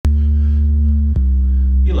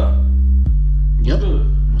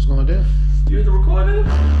hit the record, nigga?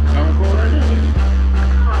 I'm recording right now.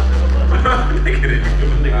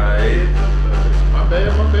 My bad.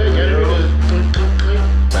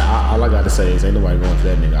 All I got to say is ain't nobody going to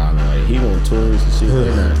that nigga island. Like, he want tours and shit.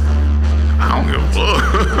 I don't give a fuck.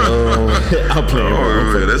 I'm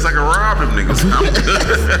playing. That's like a rob them niggas.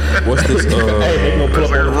 What's this? Hey, they gonna pull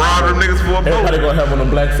That's up like a on rob them niggas for a everybody boat. gonna have one of them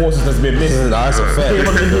black forces that's been missing. Nah, that's a fact.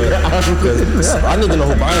 I need to know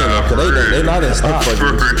who buying them because they not in stock.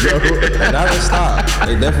 They not in stock.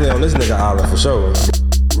 They definitely on this nigga island for sure.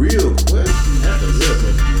 Real question. That's a real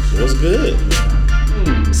question. What's good?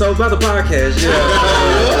 So about the podcast,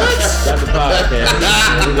 Got the podcast.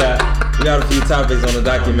 we got a few topics on the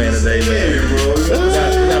document today, man. Bro, We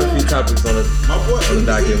got a few topics on the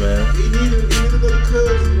document. He needed a little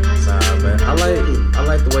cousin. You know what I'm saying? Nah, man. I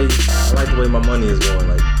like the way my money is going.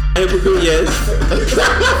 Like, hypocrite, yes. Am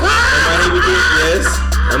I hypocrite? Yes.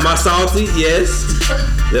 Am I salty? Yes.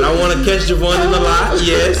 Did I want to catch Javon in the lot?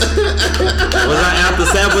 Yes. Was I out to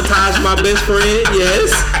sabotage my best friend? Yes.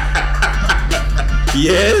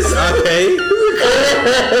 Yes. Okay.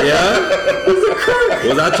 Yeah.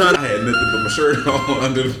 Was I trying I had nothing but my shirt on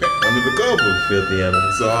under the cover. filthy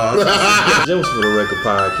animal? So Gems for the Record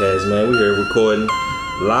podcast, man. We here recording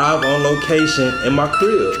live on location in my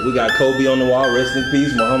crib. We got Kobe on the wall, rest in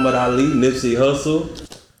peace. Muhammad Ali, Nipsey Hussle.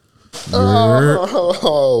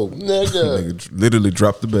 Oh, nigga. nigga literally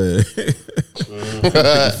dropped the bag.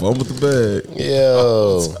 Fumbled the bag.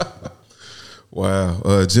 Yo.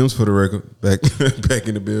 Wow. Jim's for the record. Back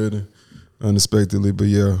in the building. Unexpectedly, but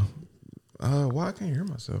yeah. Why I can't hear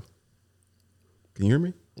myself? Can you hear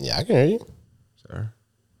me? Yeah, I can hear you. Sorry.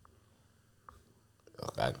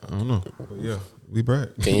 I don't know. But yeah, we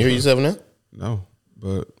back. Can you hear yourself now? No,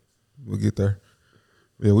 but we'll get there.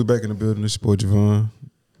 Yeah, we back in the building. It's your boy Javon.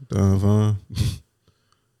 Don Vaughn. It's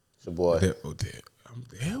your boy.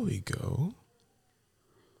 There we go.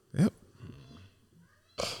 Yep.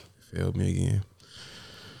 Failed me again.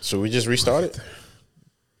 Should we just restart it?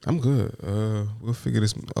 I'm good. We'll figure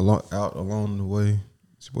this out along the way.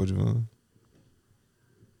 It's your boy Javon.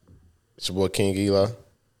 It's your boy King Eli.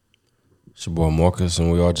 It's your boy Marcus,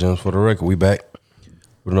 and we are Gems for the Record. We back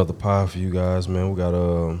with another pod for you guys, man. We got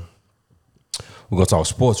we're gonna talk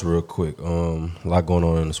sports real quick. A lot going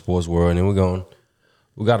on in the sports world, and then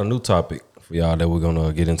we got a new topic for y'all that we're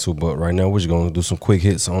gonna get into. But right now, we're just gonna do some quick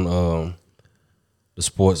hits on the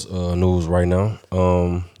sports news right now.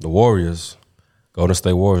 The Warriors, Golden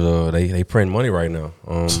State Warriors, they print money right now.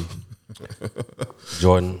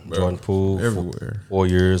 Jordan Poole, everywhere. 4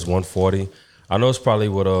 years, 140. I know it's probably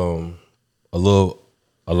what a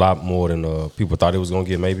lot more than people thought it was gonna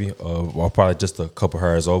get, maybe, or probably just a couple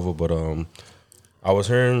hairs over. But I was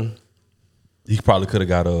hearing he probably could have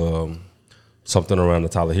got something around the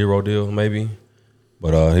Tyler Hero deal, maybe,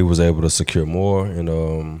 but he was able to secure more. And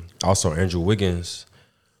also Andrew Wiggins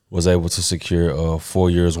was able to secure 4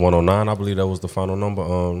 years, 109. I believe that was the final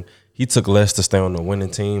number. He took less to stay on the winning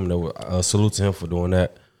team. Salute to him for doing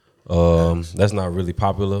that. That's not really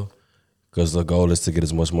popular, because the goal is to get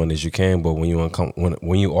as much money as you can. But when you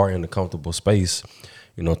are in a comfortable space,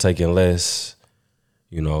 taking less,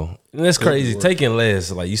 and it's crazy. Taking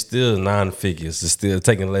less, like, you still 9 figures. It's still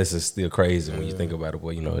taking less is still crazy when you think about it.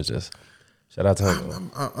 But it's just shout out to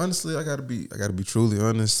him. Honestly, I gotta be truly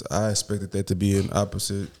honest. I expected that to be an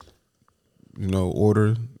opposite,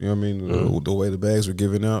 order. You know what I mean? The way the bags were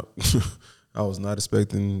given out. I was not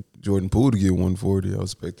expecting Jordan Poole to get 140. I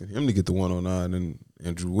was expecting him to get the 109 and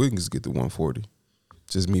Andrew Wiggins to get the 140.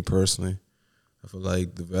 Just me personally. I feel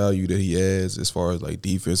like the value that he adds as far as like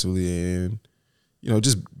defensively and,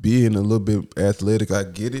 just being a little bit athletic, I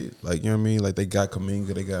get it. Like, you know what I mean? Like, they got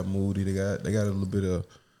Kuminga, they got Moody, they got a little bit of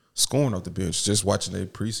scoring off the bench. Just watching their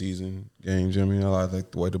preseason games, you know what I mean? I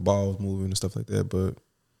like the way the ball was moving and stuff like that, but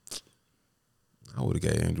I would have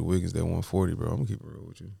got Andrew Wiggins that 140, bro. I'm gonna keep it real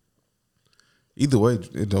with you. Either way,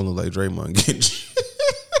 it don't look like Draymond getting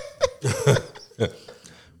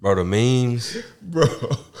Bro, the memes.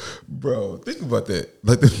 Bro, think about that.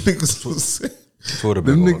 Like, the niggas was saying. Twitter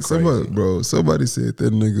been going crazy. Somebody said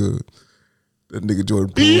that nigga Jordan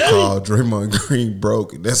Poole called Draymond Green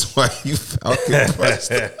broke, and that's why he Falcon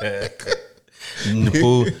priced.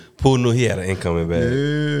 Poole knew he had an incoming bag.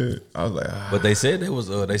 Yeah, I was like, But they said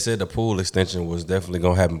they said the Poole extension was definitely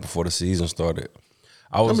gonna happen before the season started.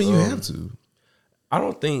 you have to. I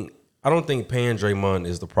don't think paying Draymond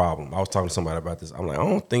is the problem. I was talking to somebody about this. I'm like, I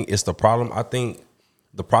don't think it's the problem. I think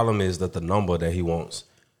the problem is that the number that he wants,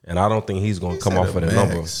 and I don't think he's gonna come off of that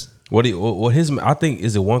number. I think,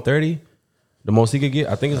 is it 130? The most he could get?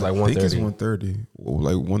 I think it's like 130. I think it's 130.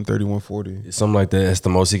 Like 130, 140. Something like that. That's the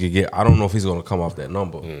most he could get. I don't know if he's gonna come off that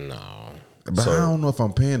number. No. But I don't know if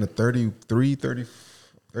I'm paying the 33, 30,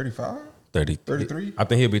 35? 33? I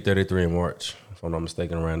think he'll be 33 in March, if I'm not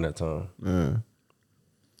mistaken, around that time. Yeah.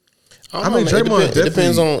 I mean, Draymond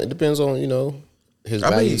it depends on his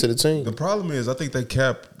value to the team. The problem is, I think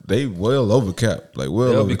they well over cap. Like, well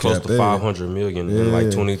They'll over be close cap. to 500 million in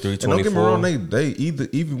like 23, 24. And don't get me wrong, they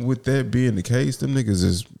even with that being the case, them niggas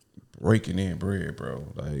is raking in bread, bro.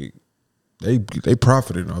 Like, they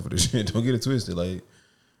profiting off of this shit. Don't get it twisted. Like,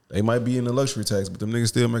 they might be in the luxury tax, but them niggas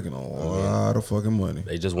still making a lot of fucking money.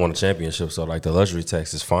 They just won a championship, so like the luxury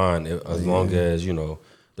tax is fine as long as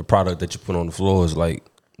the product that you put on the floor is like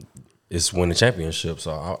it's winning championship.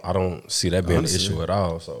 So I don't see that being an issue at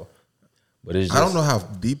all. So, but it's just, I don't know how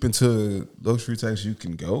deep into luxury tax you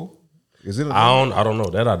can go. Is it? I don't know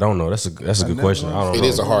that. I don't know. That's a good question. I don't know. It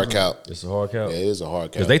is a hard cap. It's a hard cap. Yeah, it is a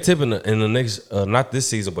hard cap. Because they tipping in the next, not this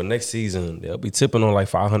season, but next season they'll be tipping on like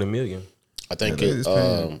 500 million. I think it's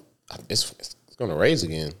going to raise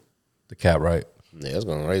again. The cap, right? Yeah, it's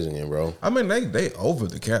going to raise again, bro. I mean, they over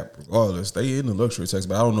the cap regardless. They in the luxury tax,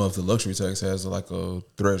 but I don't know if the luxury tax has like a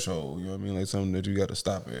threshold. You know what I mean? Like something that you got to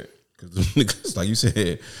stop at. Because like you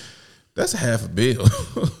said, that's $500 million.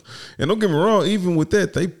 And don't get me wrong, even with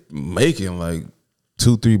that, they making like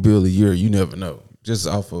 $2-3 billion a year. You never know. Just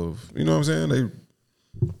off of, you know what I'm saying?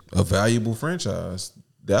 They a valuable franchise.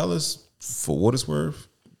 Dallas, for what it's worth,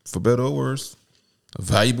 for better or worse, a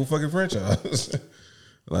valuable fucking franchise.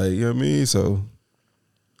 Like, you know what I mean? So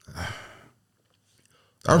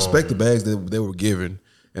I respect the bags that they were given,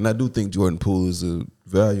 and I do think Jordan Poole is a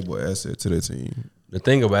valuable asset to their team. The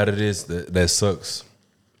thing about it is that sucks.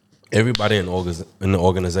 Everybody in the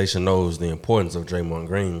organization knows the importance of Draymond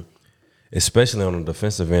Green, especially on the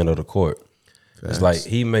defensive end of the court. Facts. It's like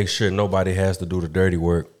he makes sure nobody has to do the dirty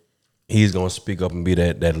work. He's gonna speak up and be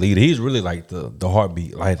that leader. He's really like the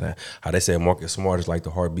heartbeat, like how they say Marcus Smart is like the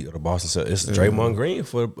heartbeat of the Boston Celtics. It's Draymond Green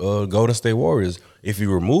for Golden State Warriors. If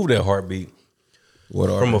you remove that heartbeat,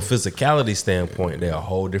 from a physicality standpoint, they're a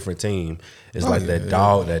whole different team. It's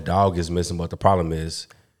that dog is missing, but the problem is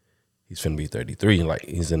he's finna be 33, like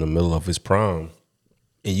he's in the middle of his prime,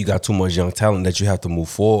 and you got too much young talent that you have to move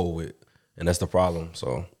forward with, and that's the problem.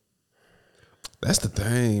 So that's the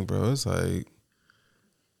thing, bro. It's like,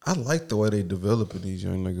 I like the way they developing these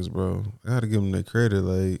young niggas, bro. I gotta give them their credit.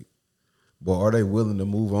 Like, but are they willing to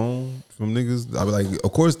move on from niggas? I mean, like,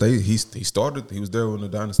 of course he started. He was there when the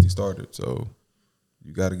dynasty started, so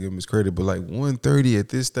you gotta give him his credit. But like 130 at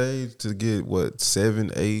this stage to get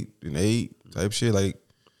 7, 8, and 8 type shit. Like,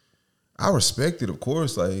 I respect it, of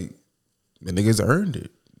course. Like, the niggas earned it.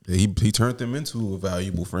 He turned them into a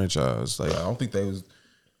valuable franchise. Like, I don't think they was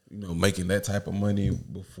making that type of money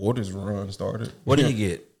before this run started. What did he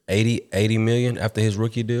get? 80 million after his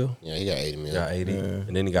rookie deal? Yeah, he got 80 million. Got 80.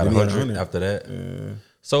 And then he got 100 after that. Yeah.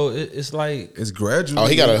 So it's like, it's gradual. Oh,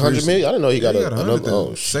 he got 100 million? I didn't know he got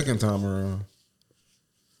another second time around.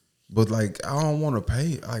 But like, I don't want to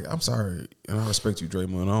pay. Like, I'm sorry, and I respect you,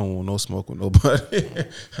 Draymond. I don't want no smoke with nobody.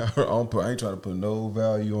 I ain't trying to put no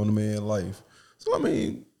value on the man's life. So I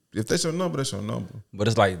mean, if that's your number, that's your number. But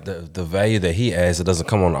it's like the value that he adds, it doesn't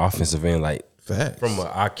come on the offensive end. Like, facts. From an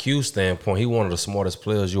IQ standpoint, he's one of the smartest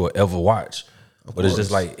players you will ever watch. But it's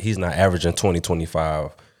just like he's not averaging 20,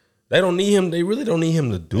 25. They don't need him. They really don't need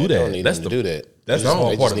him to do that. That's the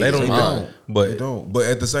small part. They don't need him. But they don't. But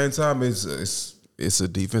at the same time, it's a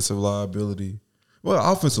defensive liability.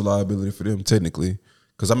 Well, offensive liability for them technically.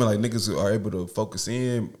 Because I mean, like, niggas are able to focus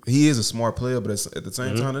in. He is a smart player, but at the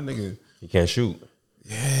same time, that nigga, he can't shoot.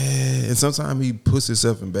 Yeah, and sometimes he puts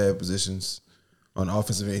himself in bad positions on the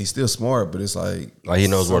offensive end. He's still smart, but it's like he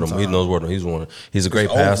knows where he's a great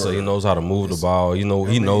passer. Over. He knows how to move the ball. He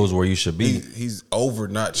knows where you should be. He's over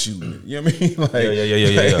not shooting. You know what I mean? Like,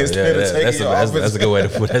 yeah. That's a good way to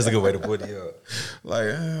put. That's a good way to put it. Yeah.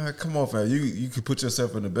 Like, come on, fam. You could put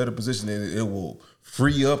yourself in a better position, and it will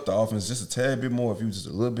free up the offense just a tad bit more if you just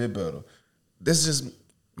a little bit better. That's just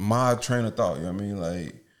my train of thought. You know what I mean?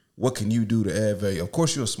 Like, what can you do to add value? Of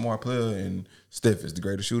course, you're a smart player, and Steph is the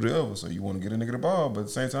greatest shooter ever, so you want to get a nigga the ball. But at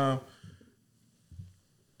the same time,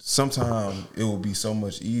 sometimes it would be so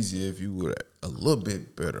much easier if you were a little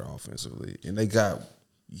bit better offensively. And they got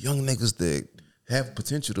young niggas that have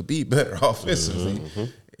potential to be better offensively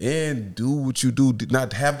and do what you do.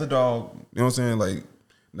 Not have the dog, you know what I'm saying? Like,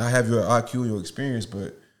 not have your IQ and your experience,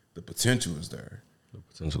 but the potential is there.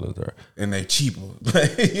 And they're cheaper.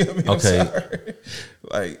 You know what I mean? Okay.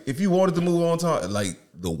 Like, if you wanted to move on time, like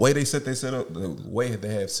the way they set up, the way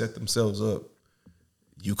they have set themselves up,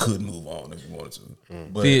 you could move on if you wanted to.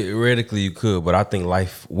 But Theoretically, you could, but I think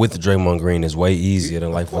life with Draymond Green is way easier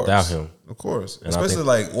than life course, without him. Of course, And especially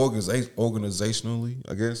like organizationally,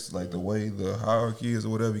 I guess, like the way the hierarchy is or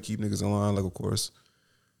whatever, you keep niggas in line. Like, of course,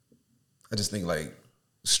 I just think like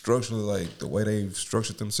structurally, like the way they've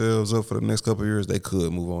structured themselves up for the next couple of years, they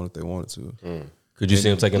could move on if they wanted to. Could you see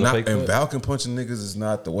him taking a pay And cut? Falcon punching niggas is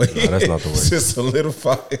not the way. No, that's not the way. It's just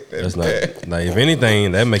solidified. That's not. Like, if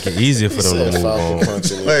anything, that make it easier for them to move on. Like,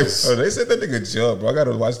 bro, they said that nigga jump, bro. I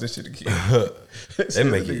gotta watch this shit again. They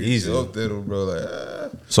make it easier. Jumped at him, bro.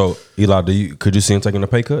 Like, So, Eli, could you see him taking a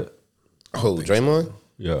pay cut? Oh, Draymond?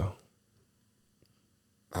 Yeah.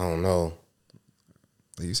 I don't know.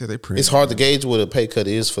 you said they It's hard to gauge what a pay cut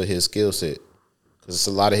is for his skill set. Because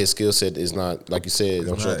a lot of his skill set is not, like you said, it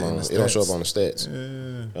don't show up on the stats. Yeah. You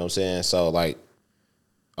know what I'm saying? So, like,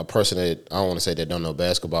 a person that, I don't want to say that don't know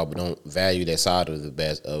basketball, but don't value that side of the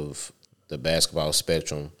basketball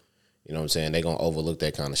spectrum, you know what I'm saying? They're going to overlook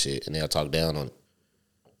that kind of shit, and they'll talk down on it,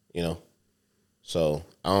 you know? So,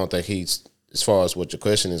 I don't think he's, as far as what your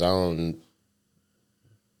question is, I don't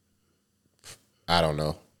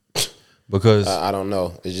know. Because I don't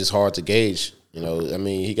know. It's just hard to gauge. You know, I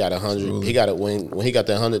mean, he got 100. He got it when he got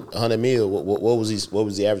that 100 mil. What was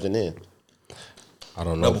he averaging in? I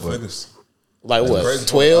don't know. Double figures. Like what? Crazy.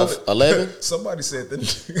 12, 11? Somebody said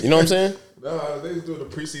that. You know what I'm saying? Nah, they was doing the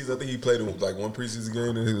preseason. I think he played like one preseason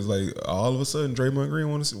game, and it was like all of a sudden Draymond Green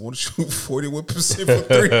want to shoot 41% from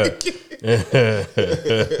three.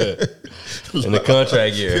 In the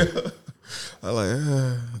contract year. I like,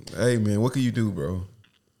 hey man, what can you do, bro?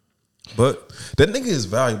 But that nigga is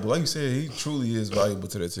valuable. Like you said, he truly is valuable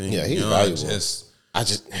to the team. Yeah, he's valuable. I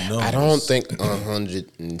don't think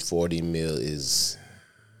 140 mil is.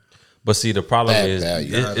 But see, the problem Bad is value.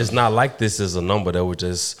 it's not like this is a number that was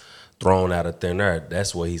just thrown out of thin air.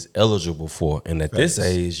 That's what he's eligible for. And at this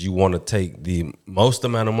age, you want to take the most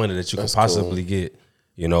amount of money that you That's can possibly get.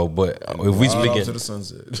 You know, but if we speaking to the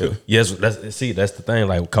sunset. yes, that's the thing.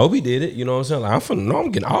 Like Kobe did it, you know what I'm saying? Like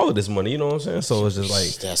I'm getting all of this money, you know what I'm saying? So it's just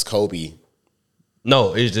like That's Kobe.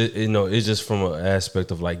 no, it's just it's just from an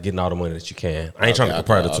aspect of like getting all the money that you can. I ain't trying to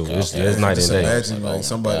compare the two. It's night and Just day. imagine like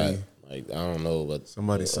somebody. Like I don't know, but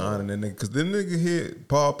Somebody signing that nigga, because then nigga hit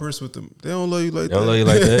Paul Pierce with them. They don't love you like They don't that. love you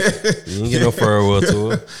like that. You ain't get no farewell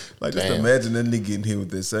to it. Like just Damn. imagine that nigga getting hit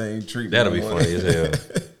with the same treatment. That'll be funny as hell.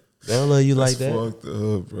 They don't love you like That's that. fucked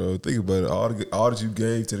up, bro. Think about it. All that you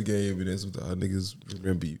gave to the game, and that's what the niggas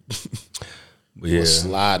remember you. But yeah, was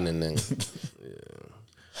sliding in there.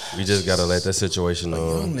 we just gotta let that situation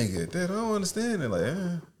Young nigga, that I don't understand it. Like,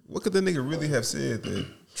 what could that nigga really have said that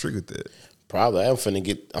triggered that? Probably I'm finna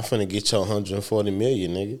get your 140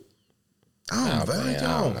 million, nigga. I don't value. man,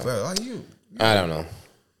 I I don't don't value. Like you. I don't know.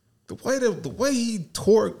 The way he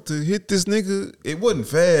torqued to hit this nigga, it wasn't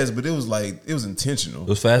fast, but it was like it was intentional. it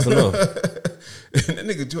was fast enough. And that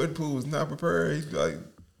nigga Jordan Poole was not prepared. He's like,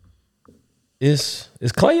 Is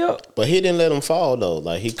Clay up? But he didn't let him fall though.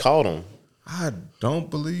 Like he caught him. I don't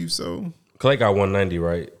believe so. Clay got 190,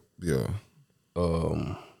 right? Yeah.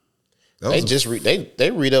 That They was just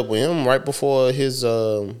they read up with him right before his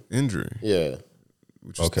injury, yeah.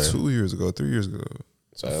 which was 3 years ago.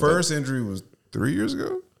 So The first injury was 3 years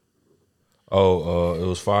ago. Oh, it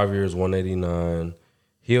was 5 years, 189.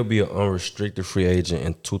 He'll be an unrestricted free agent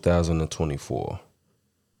in 2024.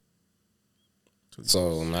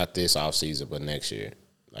 So not this offseason, but next year,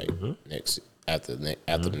 like after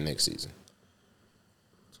the next season.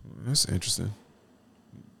 That's interesting.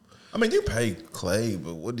 I mean, you pay Clay,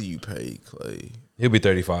 but what do you pay Clay? He'll be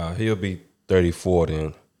 35. He'll be 34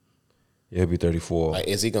 then. He'll be 34. Like,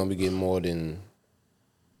 is he gonna be getting more than?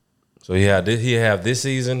 So he have this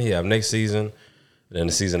season. He have next season. And then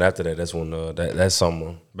the season after that, that's when that's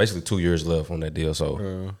summer. Basically 2 years left on that deal.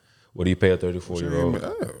 So what do you pay a 34-year-old?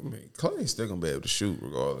 I mean, Clay's still gonna be able to shoot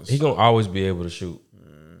regardless. He gonna always be able to shoot.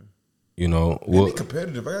 You know, And he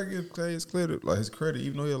competitive. I gotta give Clay his credit, like his credit,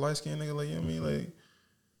 even though he a light skinned nigga. Like, you know what I mean, like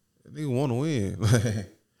that nigga want to win.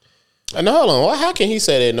 And hold on, well, how can he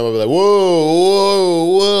say that? And nobody be like,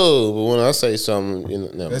 whoa. But when I say something, you know,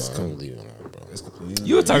 never mind. I'm leaving it alone, bro. That's completely.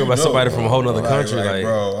 You were talking about somebody from a whole nother country, like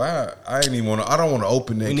bro. I ain't even want to. I don't want to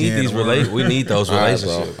open that. we need these We need those All right,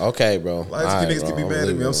 relationships. bro. Okay, bro. light All skinned right, niggas can be bro. mad at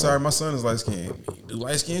leaving me. it I'm sorry, alone. my son is light skinned. He do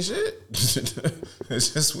light skinned shit. It's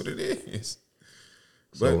just what it is.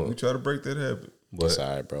 But So- we try to break that habit. But It's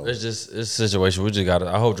all right, bro. it's a situation. We just got to.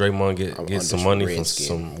 I hope Draymond get I'm some just money from Redskin.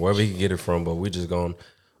 some wherever he can get it from. But we just gonna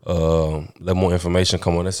let more information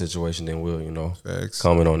come on that situation. Then we'll Facts.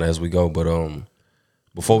 comment on it as we go. But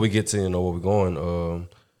before we get to where we're going,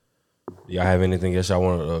 y'all have anything else y'all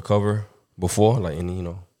want to cover before? Like any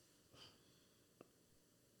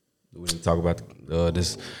Do we need to talk about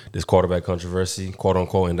this quarterback controversy, quote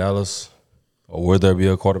unquote, in Dallas, or will there be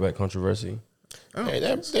a quarterback controversy? Hey,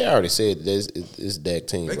 they already said it's Dak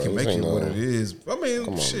team. They bro. can This make ain't it no- what it is. I mean,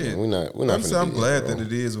 Come on, shit. man. We're not finna I'm do glad that, bro. that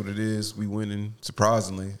it is what it is. We winning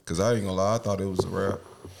surprisingly, because I ain't gonna lie, I thought it was a wrap.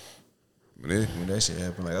 When that shit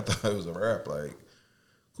happened, like I thought it was a wrap. Like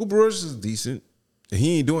Cooper Rush is decent.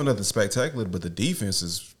 He ain't doing nothing spectacular, but the defense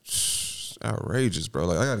is outrageous, bro.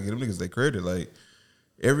 Like I gotta give them niggas their credit. Like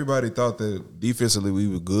everybody thought that defensively we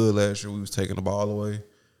were good last year. We was taking the ball away.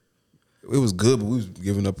 It was good, but we was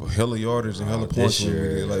giving up a hella yardage and hella points. this When we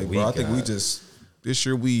year, did. Like, we bro, I think we got- just this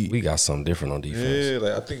year we got something different on defense. yeah,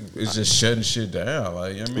 like I think it's just shutting shit down.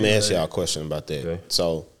 Like, you know what I Let mean, me ask like, y'all a question about that. Okay.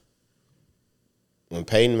 So, when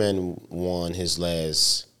Peyton Manning won his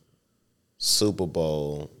last Super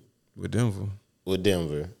Bowl with Denver. with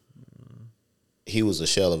Denver, he was a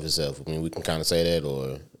shell of himself. I mean, we can kind of say that,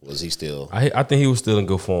 or was he still? I think he was still in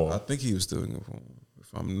good form. I think he was still in good form. If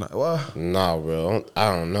I'm not, well, Nah, bro.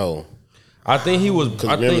 I don't know. I think he was.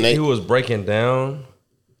 I remember think Nate- he was breaking down,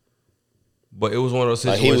 but it was one of those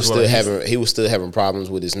Like situations. he was still having problems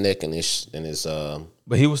with his neck and his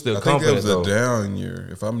but he was still I think that confident was a though. down year.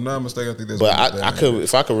 If I'm not mistaken, I think that's. But what it was I down could year.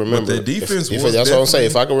 if I could remember. But the defense if was that's what I'm saying.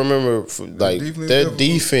 If definitely- I could remember, like defense their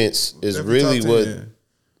definitely was defense is definitely really top what 10.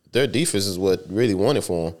 their defense is what really won it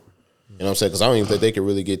for them. You know what I'm saying? Because I don't even think they could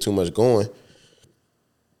really get too much going.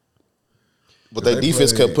 But their They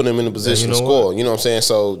defense played- kept putting them in a position you to know score. what? You know what I'm saying?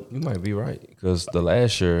 So You might be right because the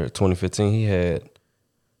last year, 2015, he had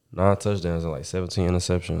 9 touchdowns and like 17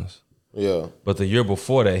 interceptions. yeah, But the year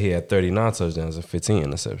before that, he had 39 touchdowns and 15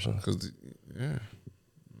 interceptions. Cause yeah,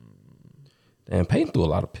 And Peyton threw a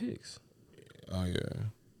lot of picks. oh yeah.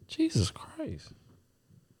 Jesus Christ.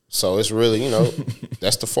 so it's really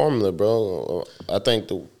that's the formula, bro. I think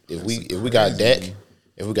if we got Dak.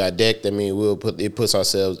 If we got Dak, that means it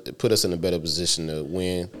put us in a better position to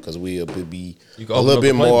win because we'll be You can a open little up bit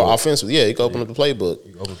the more playbook. offensive. Yeah, you can open up the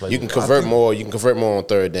playbook. You can convert more. You can convert more on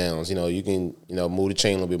third downs. You can move the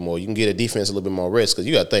chain a little bit more. You can get a defense a little bit more rest because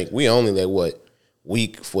you got to think we only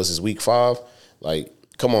week 5. Like,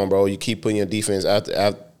 come on, bro. You keep putting your defense after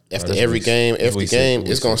every game. After week game,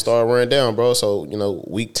 6, it's gonna start running down, bro. So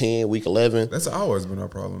week 10, week 11, That's always been our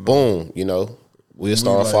problem. though. boom. We'll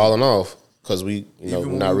start like- falling off because we're Even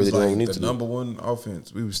when not we really was, doing what we like, need the to do. number one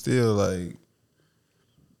offense. We were still like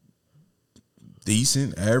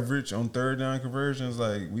decent, average on third down conversions.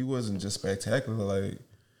 Like we wasn't just spectacular. Like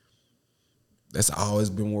that's always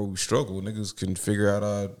been where we struggle. Niggas can figure out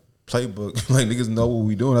our playbook. Like niggas know what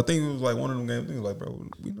we doing. I think it was like one of them games. Things like, bro,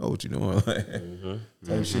 we know what you're doing. Like,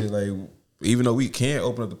 type shit. Like even though we can't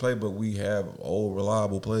open up the playbook, we have old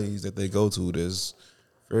reliable plays that they go to. That's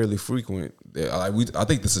fairly frequent. I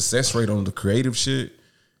think the success rate on the creative shit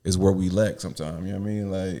is where we lack sometimes. You know what I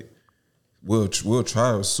mean? Like we'll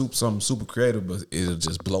try to something super creative, but it'll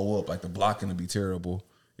just blow up. Like the blocking will be terrible.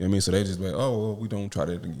 You know what I mean? So they just be like, oh well, we don't try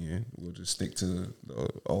that again. We'll just stick to the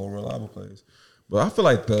old reliable plays. But I feel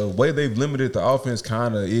like the way they've limited the offense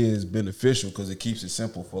kind of is beneficial because it keeps it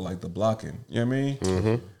simple for like the blocking. You know what I mean?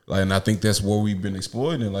 Mm-hmm. Like, and I think that's where we've been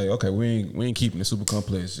exploiting it. Like, okay, we ain't keeping it super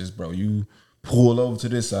complex. Just bro, you pull over to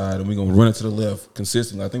this side and we're gonna run it to the left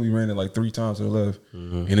consistently. I think we ran it like 3 times to the left.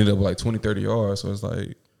 Ended up with like 20, 30 yards. So it's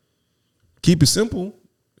like keep it simple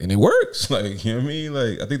and it works. Like, you know what I mean?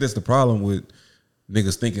 Like, I think that's the problem with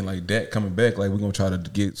niggas thinking like Dak coming back. Like, we're gonna try to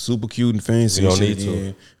get super cute and fancy. We don't and shit need to.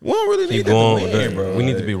 again. We don't really need Keep that going. to win, bro. We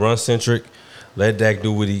need to Like, be run centric. Let Dak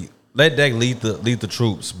do what let Dak lead the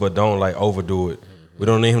troops, but don't like overdo it. We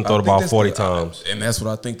don't need him to throw I the think ball that's 40 times. And that's what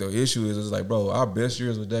I think the issue is. It's like, bro, our best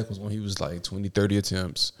years with Dak was when he was like 20, 30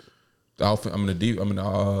 attempts.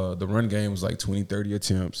 The run game was like 20, 30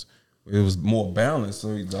 attempts. It was more balanced. So,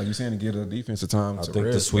 like you're saying, to get a defensive time I to think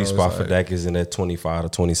rest, the sweet bro, it's spot for like, Dak is in that 25 to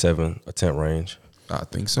 27 attempt range. I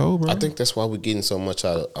think so, bro. I think that's why we're getting so much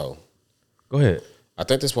out of. Go ahead. I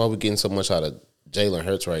think that's why we're getting so much out of Jalen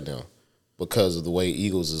Hurts right now, because of the way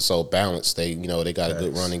Eagles is so balanced. They got a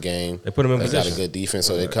good running game. They put him in They position. got a good defense,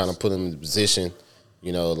 so they kind of put him in position. A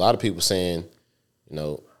lot of people saying,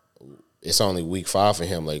 it's only week 5 for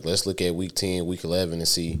him. Like, let's look at week 10, week 11, and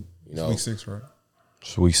see. Week 6, right?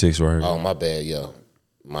 It's week 6 right here. Oh, my bad, yo.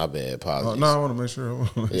 My bad. Apologies. No, I want to make sure.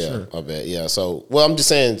 Yeah, my bad. Yeah, so I'm just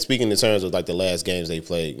saying, speaking in terms of like the last games they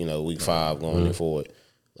played, week 5 going forward,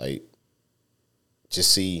 like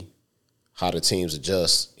just see how the teams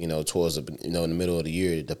adjust, towards the in the middle of the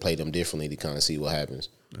year to play them differently to kind of see what happens.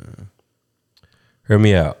 Hear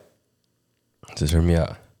me out. Just hear me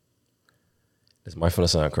out. This might finna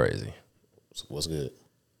sound crazy. So what's good?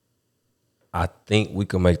 I think we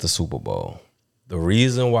can make the Super Bowl. The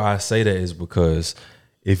reason why I say that is because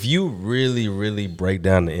if you really, really break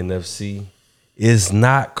down the NFC, it's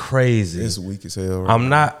not crazy. It's weak as hell.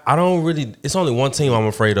 Right? I don't really. It's only one team I'm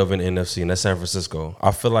afraid of in the NFC, and that's San Francisco.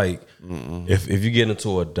 I feel like if you get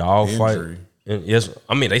into a dogfight, Injury. and yes,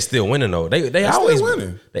 I mean they still winning though. They always still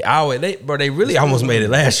winning. They really almost made it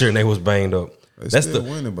last year and they was banged up. They still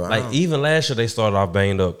winning, but like even last year they started off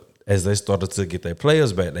banged up. As they started to get their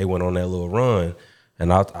players back, they went on that little run,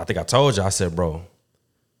 and I think I told you, I said, bro,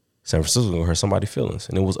 San Francisco gonna hurt somebody's feelings,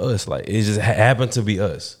 and it was us. Like it just happened to be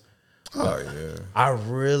us. Oh yeah. I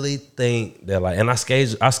really think that like, and our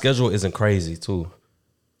schedule isn't crazy too.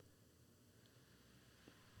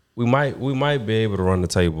 We might be able to run the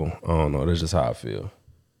table. I don't know. That's just how I feel.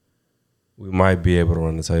 We might be able to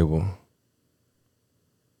run the table.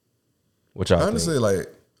 Which I honestly think.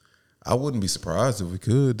 like. I wouldn't be surprised if we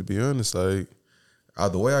could, to be honest. Like,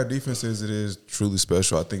 the way our defense is, it is truly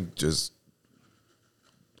special. I think just,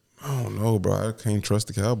 I don't know, bro. I can't trust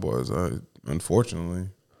the Cowboys. Unfortunately,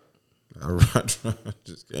 I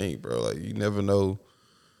just can't, bro. Like, you never know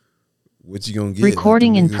what you're going to get.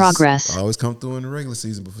 Recording like, in progress. I always come through in the regular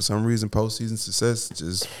season, but for some reason, postseason success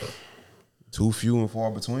just too few and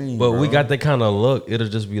far between. But bro. we got that kind of luck. It'll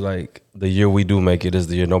just be like the year we do make it is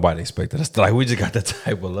the year nobody expected us. Like we just got that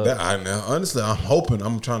type of luck. Honestly, I'm hoping.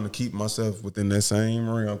 I'm trying to keep myself within that same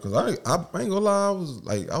realm because I ain't gonna lie.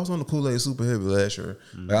 I was on the Kool-Aid super heavy last year.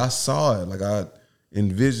 Like I saw it. Like I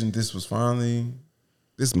envisioned this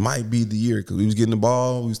might be the year because we was getting the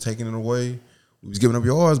ball, we was taking it away, we was giving up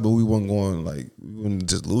yards, but we wasn't going we weren't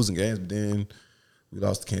just losing games. But then we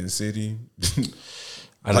lost to Kansas City.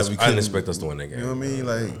 I didn't expect us to win that game. You know what I mean?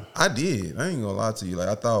 Like I did. I ain't gonna lie to you. Like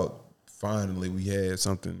I thought finally we had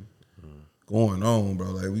something going on,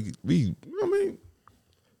 bro. Like we you know what I mean?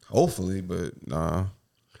 Hopefully, but nah.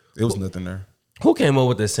 There was nothing there. Who came up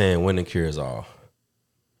with this saying winning cures all?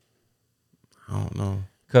 I don't know.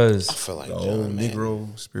 I Cause feel like The John, old man.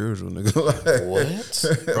 Negro spiritual nigga. Like,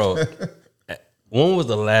 What? bro, when was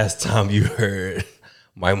the last time you heard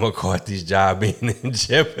Mike McCarthy's job being in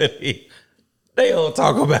jeopardy? They don't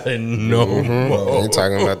talk about it no more. Ain't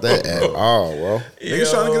talking about that at all, bro. niggas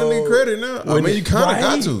trying to get a nigga credit now. I mean, you kind of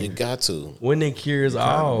got to. You got to. Winning cures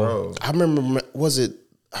all. Bro. I remember.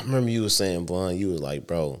 I remember you was saying, Vaughn. You was like,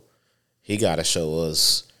 bro, he got to show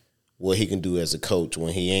us what he can do as a coach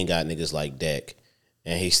when he ain't got niggas like Dak,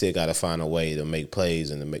 and he still got to find a way to make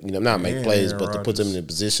plays and to make not make plays, but to put them in a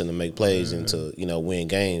position to make plays and to win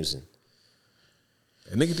games.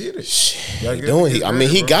 And nigga did it. He doing.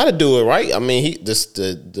 He got to do it right. I mean,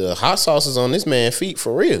 the hot sauce is on this man's feet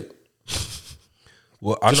for real.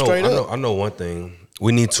 Well, I know one thing.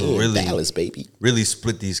 We need to Dallas, baby. really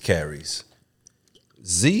split these carries.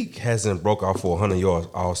 Zeke hasn't broke out for 100 yards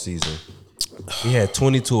all season. He had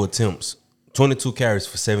 22 attempts, 22 carries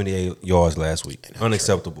for 78 yards last week.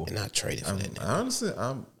 Unacceptable. And not traded for that. Honestly,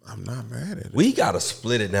 I'm not mad at it. We gotta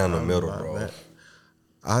split it down the middle, bro.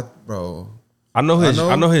 Bro. I know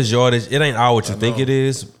his yardage. It ain't all what you think it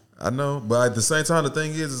is. I know, but at the same time, the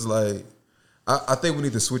thing is like, I think we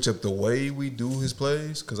need to switch up the way we do his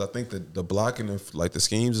plays because I think that the blocking of like the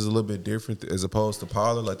schemes is a little bit different as opposed to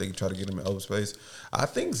Pollard. Like they can try to get him in open space. I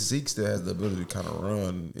think Zeke still has the ability to kind of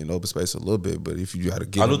run in open space a little bit, but if you got to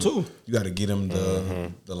get, do too. You got to get him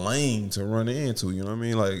the lane to run into. You know what I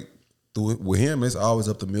mean? Like with him, it's always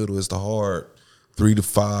up the middle. It's the hard 3 to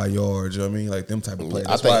 5 yards. You know what I think like them type of plays.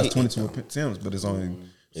 That's why it's 22 attempts, but it's only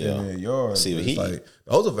 78 yards. See, it's like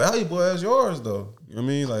those are valuable as yards, though. You know what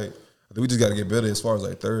I mean? Like I think we just got to get better as far as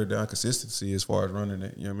like third down consistency as far as running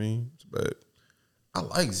it. You know what I mean? But I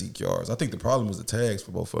like Zeke yards. I think the problem was the tags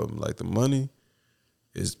for both of them. Like the money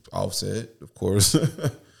is offset, of course.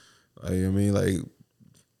 Like I mean, like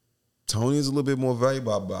Tony is a little bit more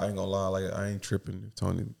valuable, but I ain't gonna lie. Like I ain't tripping if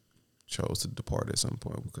Tony chose to depart at some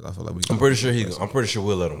point because I feel like I'm pretty sure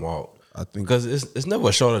we'll let him walk. I think because it's never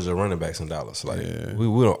a shortage of running backs in Dallas. Like we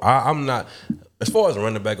don't. I'm not. As far as a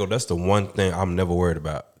running back go, that's the one thing I'm never worried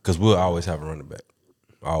about because we'll always have a running back.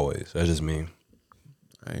 Always. That's just me.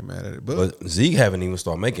 I ain't mad at it, but Zeke haven't even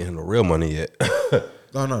started making him the real money yet.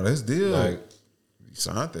 No, that's deal. Like you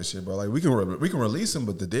signed that shit, bro. Like we can release him,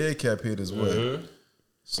 but the dead cap hit is what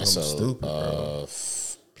something stupid, bro.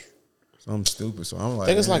 Something stupid. So I'm like,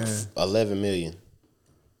 I think it's like 11 million.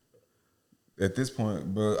 At this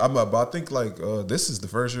point, but I think like this is the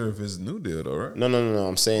first year of his new deal, though, right? No.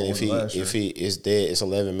 I'm saying if he is dead, it's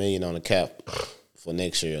 11 million on the cap for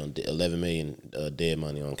next year. 11 million dead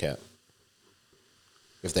money on cap.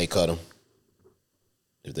 If they cut him,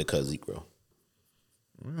 if they cut Zeke, bro.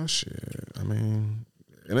 Well, shit. I mean,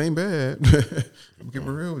 It ain't bad. I'm keep it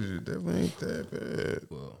real with you. It definitely ain't that bad.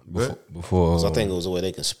 Before So I think it was a way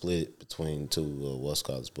they can split between two West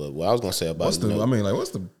Coasts. But what I was gonna say about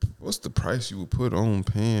What's the price you would put on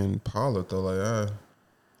paying Pollard though? Like,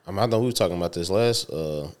 I know we were talking about this last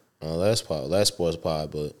sports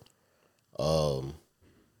pod, but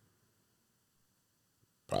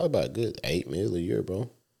probably about a good $8 million a year, bro.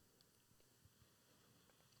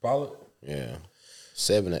 Pollard. Yeah,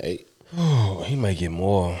 7 to 8. Oh, he might get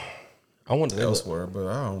more. I wonder elsewhere, but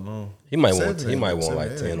I don't know. He might Seven want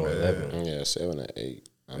like ain't 10 or bad. 11. Yeah, 7 to 8.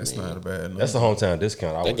 That's not a bad number. That's the hometown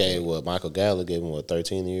discount. I They would gave think. what Michael Gallup gave him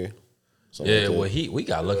 13 a year. Something Yeah, like that. well, we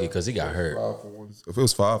got lucky because he got hurt. If it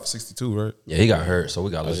was 5 for 62, right? Yeah, he got hurt, so we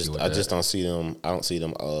got lucky with I that. just don't see them. I don't see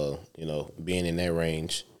them. Being in that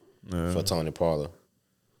range for Tony Pollard.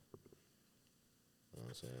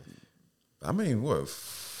 I mean, what?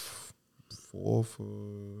 4 for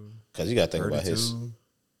Because you got to think about 32? his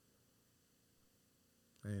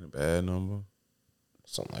Ain't a bad number.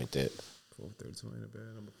 something like that. 4 for 32 ain't a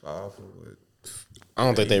bad number. 5 for what? I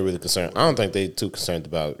don't think they really concerned. I don't think they too concerned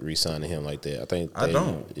about re-signing him like that. I think I they,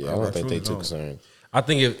 don't. Yeah, I I don't think they truly too don't. concerned. I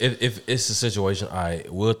think if it's a situation,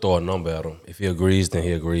 we'll throw a number at him. If he agrees, then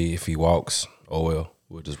he agree. If he walks, oh well,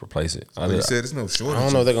 we'll just replace it. Like you said, there's no shortage. I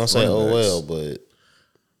don't know if they're gonna say, of "Oh running backs. well," but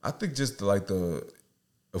I think just like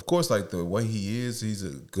of course, like the way he is, he's a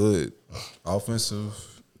good offensive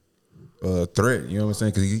threat. You know what I'm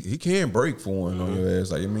saying? Because he can break for one on your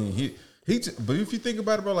ass. Like I mean, but if you think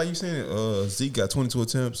about it, bro, like you saying, Zeke got 22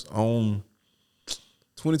 attempts on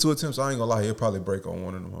 22 attempts. I ain't gonna lie, he'll probably break on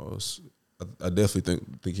one of them hoes. I definitely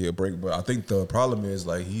think he'll break, but I think the problem is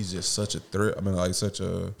like he's just such a threat. I mean, like such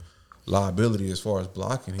a liability as far as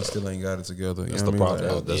blocking. He still ain't got it together. That's the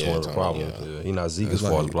problem. Like, That's one of the Tony, problems. yeah. Yeah. He not Zeke It's as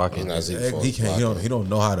far like- as blocking. he's not Zeke as far He as can't. blocking. He don't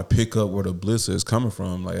know how to pick up where the blitzer is coming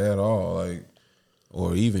from, like at all, like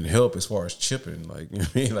or even help as far as chipping. Like you know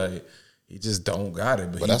what I mean, like he just don't got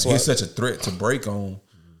it. But that's why- he's such a threat to break on.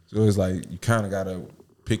 So it's like you kind of gotta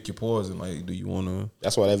pick your poison. Like, do you want to?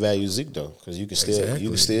 that's why they value Zeke though, because you can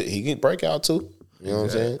still he can break out too. You know what I'm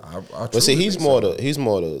saying? I But see, truly he's think more so.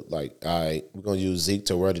 the like, all right, we're gonna use Zeke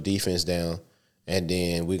to wear the defense down, and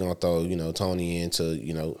then we're gonna throw Tony into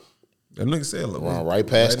That nigga said, Run right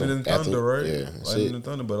past lightning him. and thunder, right? Yeah, that's Lightning it. and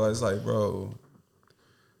thunder. But it's like, bro,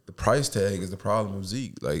 the price tag is the problem with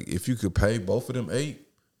Zeke. Like, if you could pay both of them 8,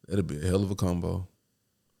 that'd be a hell of a combo.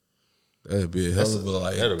 That'd be a hell of a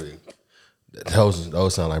like. That'll be.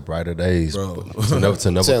 Those sound like brighter days, Bro. To never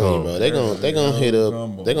telling you, come. bro, they gonna hit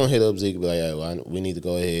combo. up. They gonna hit up Zeke. And be like, hey, well, we need to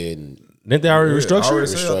go ahead and Didn't they already I restructure? already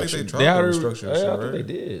said, I think they Restructure. tried They to already restructure yeah, shit, I think right? they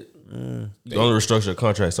did. You only restructure a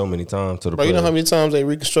contract so many times to the bro. You know player. how many times they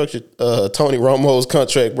reconstructed Tony Romo's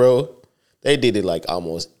contract, bro? They did it like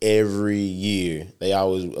almost every year. They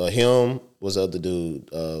always him was the other dude.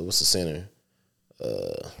 What's the center?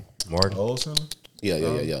 Martin. Olsen?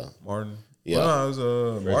 Yeah. Martin. Yeah. Well, no, it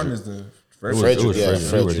was Martin is the Frederick, it was yeah, Frederick.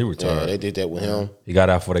 Frederick. He retired. Yeah, they did that with him. He got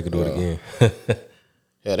out before they could do it again.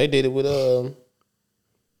 Yeah, they did it with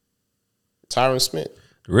Tyron Smith.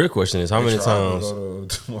 The real question is how many times?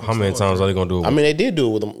 How many times are they gonna do it? I mean, they did do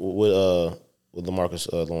it with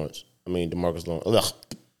Demarcus Lawrence. Demarcus Lawrence. Ugh.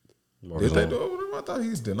 Did they do it with him? I thought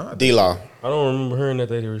he's denied. D-Law. I don't remember hearing that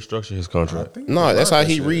they restructured his contract. No, that's how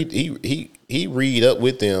he he read up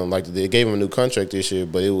with them. Like they gave him a new contract this year,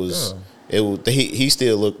 but it was he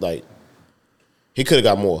still looked like he could have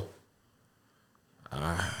got more.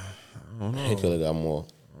 I don't know. He could have got more.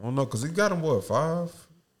 I don't know because he got him what 5?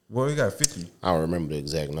 Well, he got 50. I don't remember the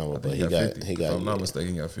exact number, I but think he got 50. he got. If I'm not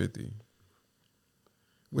mistaken, he got 50.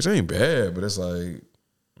 Which ain't bad, but it's like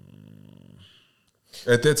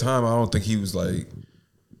at that time I don't think he was like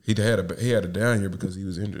he had a down year because he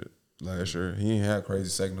was injured last year. He ain't had crazy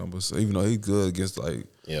sack numbers, so even though he's good against like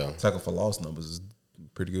tackle for loss numbers is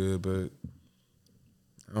pretty good, but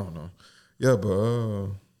I don't know. Yeah, but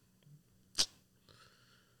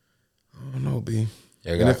I don't know, B.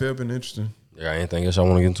 Yeah, got- NFL been interesting. Yeah, anything else I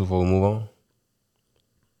want to get into before we move on?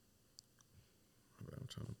 I'm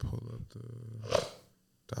trying to pull up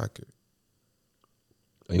the docket.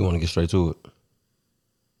 Or you want to get straight to it?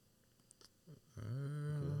 I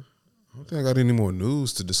don't think I got any more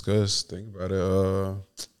news to discuss. Think about it.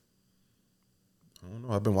 I don't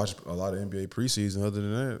know. I've been watching a lot of NBA preseason. Other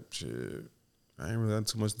than that, shit, I ain't really got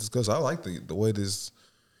too much to discuss. I like the way these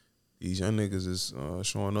young niggas is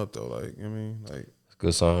showing up though. Like, you know what I mean, like It's a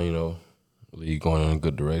good sign, league going in a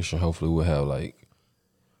good direction. Hopefully we'll have like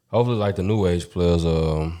the new age players,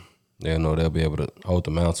 they'll be able to hold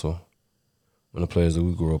the mantle when the players that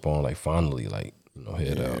we grew up on, like finally,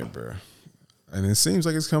 head out. bro. And it seems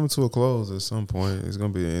like it's coming to a close at some point. It's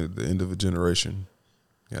gonna be the end of a generation.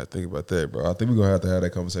 Yeah, think about that, bro. I think we're gonna have to have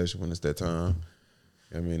that conversation when it's that time.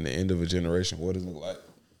 I mean, the end of a generation. What does it look like?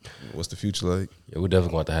 What's the future like? Yeah, we're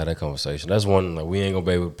definitely going to have that conversation. That's one, like, we ain't going to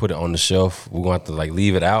be able to put it on the shelf. We're going to have to, like,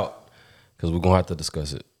 leave it out because we're going to have to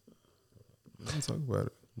discuss it. Let's talk about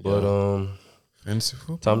it. But Fantasy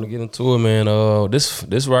football. time to get into it, man.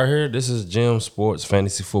 This right here, this is Gym Sports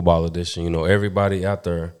Fantasy Football Edition. You know, everybody out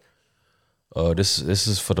there, this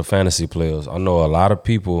is for the fantasy players. I know a lot of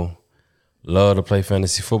people love to play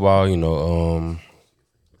fantasy football. You know,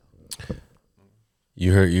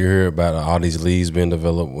 you hear about all these leagues being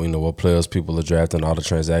developed. You know what players people are drafting, all the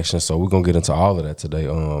transactions. So we're gonna get into all of that today.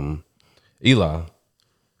 Eli,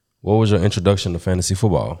 what was your introduction to fantasy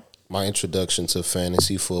football? My introduction to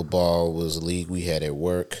fantasy football was a league we had at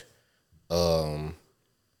work. One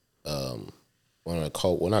of the one of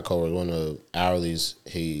the hourlies,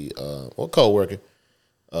 co-worker,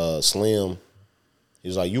 Slim. He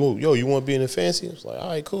was like, you want to be in the fantasy? I was like, all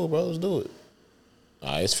right, cool, bro, let's do it.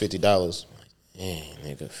 All right, it's $50. Man,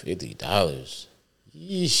 nigga, $50.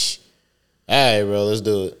 Yeesh. All right, bro, let's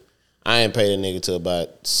do it. I ain't paid a nigga till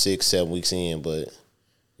about 6-7 weeks in, but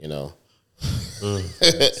you know,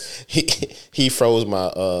 he froze my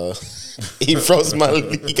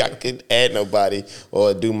league. I couldn't add nobody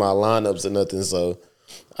or do my lineups or nothing, so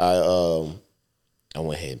I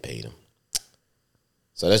went ahead and paid him.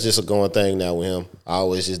 So that's just a going thing now with him. I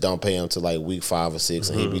always just don't pay him till like week 5 or 6,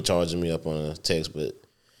 and he be charging me up on a text, but.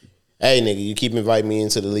 Hey, nigga, you keep inviting me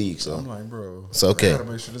into the league, so I'm like, bro, it's okay. I gotta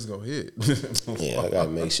make sure this gonna hit. Yeah, I gotta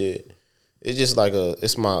make sure. It's just like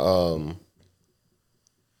it's my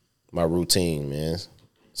my routine, man.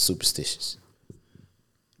 Superstitious.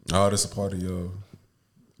 Oh, that's a part of your.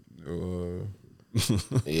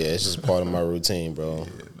 Yeah, it's just part of my routine, bro.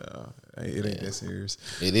 It ain't that serious.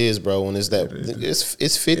 It is, bro. When it's that,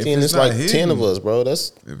 it's 50 If and it's it's like not 10 of hidden, us, bro.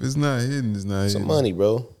 That's If it's not hidden, it's not some hidden. money,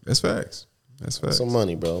 bro. That's facts. That's facts. Some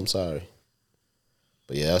money, bro. I'm sorry,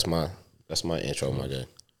 but yeah, that's my intro, my guy.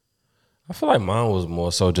 I feel like mine was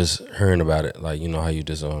more so just hearing about it. Like, you know how you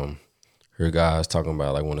just hear guys talking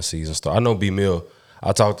about like when the season starts. I know B Mill.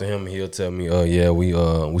 I talk to him and he'll tell me, yeah,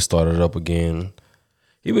 we started up again.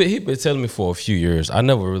 He been telling me for a few years. I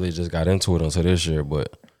never really just got into it until this year,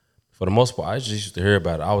 but for the most part, I just used to hear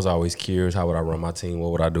about it. I was always curious, how would I run my team?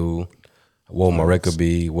 What would I do? What would my record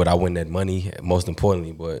be? Would I win that money? Most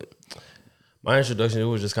importantly, but my introduction, it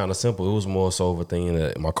was just kind of simple. It was more so of a thing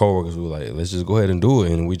that my coworkers were like, let's just go ahead and do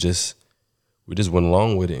it, and we just went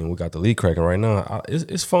along with it, and we got the league cracking right now.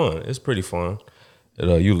 It's fun. It's pretty fun.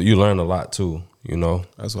 You learn a lot too, you know.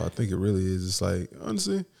 That's what I think it really is. It's like,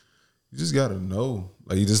 honestly, you just gotta know.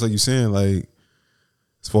 Like you're saying, like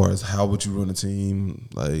as far as how would you run a team,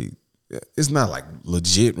 like it's not like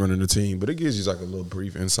legit running a team, but it gives you like a little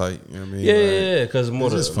brief insight. You know what I mean? Yeah, because more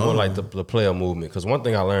fun. like the player movement. Because one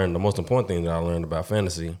thing I learned, the most important thing that I learned about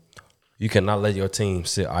fantasy, you cannot let your team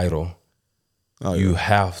sit idle. Oh, You yeah.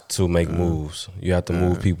 have to make moves. You have to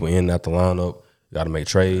move people in and out the lineup. You got to make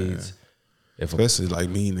trades. Especially like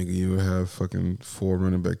me, nigga, you would have fucking 4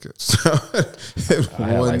 running backs at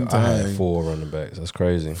I one time. had 4 running backs. That's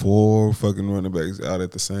crazy. 4 fucking running backs out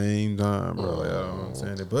at the same time, bro. Like, I don't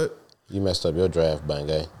understand it, but You messed up your draft,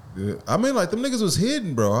 Bangay. yeah. I mean, like them niggas was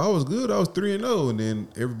hidden, bro. I was good. I was 3-0, and then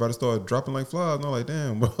everybody started dropping like flies. And I'm like,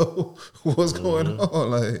 damn, bro, what's going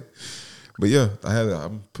on? Like, but yeah, I had.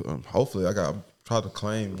 Hopefully, I'm trying to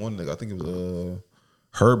claim one nigga. I think it was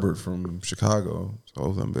Herbert from Chicago. So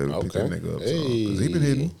hopefully, I'm able to pick that Okay. nigga up. So, 'cause he been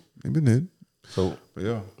hidden. He been hidden. So But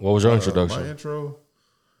yeah. what was your introduction? My intro,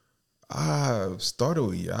 I started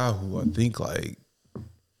with Yahoo, I think like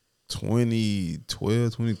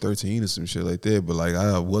 2012, 2013 or some shit like that. But like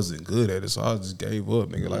I wasn't good at it, so I just gave up,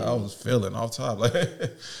 nigga. Like I was failing off top. Like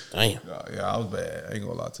Damn. yeah, I was bad. I ain't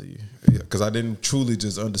gonna lie to you. Yeah, because I didn't truly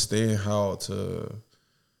just understand how to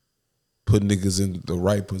put niggas in the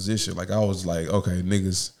right position. Like I was like, okay,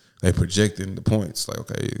 niggas, they projecting the points. Like,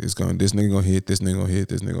 okay, this nigga gonna hit, this nigga gonna hit,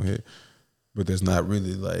 this nigga gonna hit. But that's not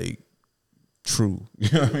really like true. You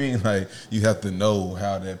know what I mean? Like you have to know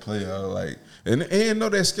how that player like and know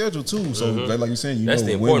that schedule too. So like you're saying, That's know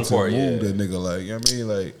the when important to part, move yeah. that nigga. Like, you know what I mean?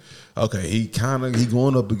 Like, okay, he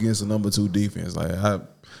going up against a number 2 defense. Like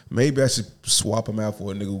maybe I should swap him out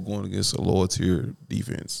for a nigga who going against a lower tier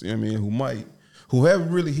defense. You know what I mean? Who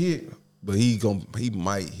haven't really hit, but he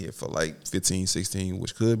might hit for like 15, 16,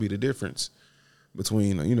 which could be the difference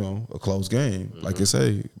between, you know, a close game, like you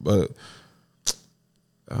say. But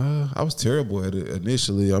I was terrible at it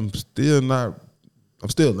initially. I'm still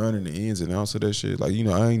learning the ins and outs of that shit. Like, you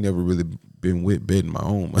know, I ain't never really been with betting my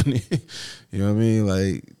own money. You know what I mean?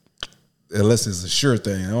 Like, unless it's a sure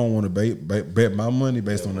thing. I don't want to bet my money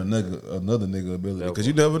based on another nigga ability because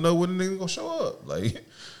you never know when the nigga gonna show up. Like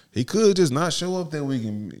he could just not show up that week,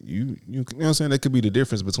 and you know what I'm saying. That could be the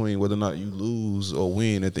difference between whether or not you lose or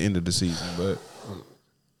win at the end of the season. But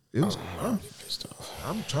it was.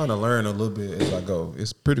 I'm trying to learn a little bit as I go.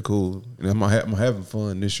 It's pretty cool, and I'm having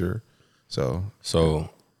fun this year. So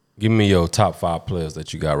give me your top 5 players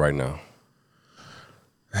that you got right now.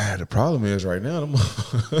 The problem is right now, a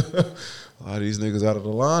lot of these niggas out of the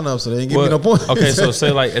lineup, so they ain't give me no points. Okay, so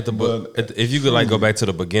say like if you could like go back to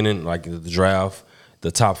the beginning, like the draft,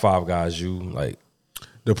 the top 5 guys you like.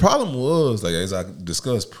 The problem was, like as I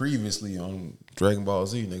discussed previously on Dragon Ball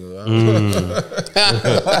Z, nigga.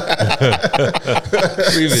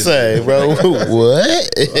 Say, bro,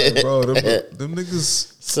 what? Bro, them niggas.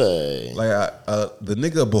 Say, like the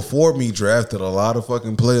nigga before me drafted a lot of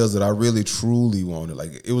fucking players that I really truly wanted.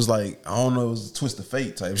 Like it was like I don't know, it was a twist of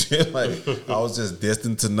fate type shit. Like I was just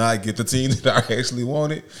destined to not get the team that I actually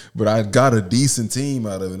wanted, but I got a decent team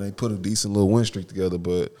out of it. And they put a decent little win streak together,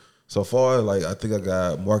 but. So far, like I think I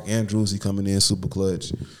got Mark Andrews. He coming in super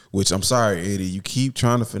clutch. Which I'm sorry, Eddie. You keep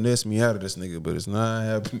trying to finesse me out of this nigga, but it's not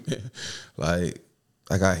happening. Like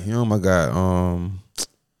I got him. I got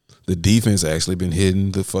the defense actually been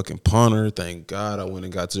hitting. The fucking punter. Thank God I went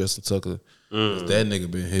and got Justin Tucker. That nigga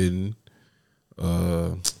been hitting.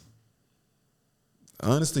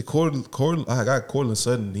 Honestly, I got Cortland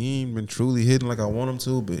Sutton. He ain't been truly hitting like I want him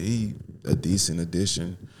to, but he a decent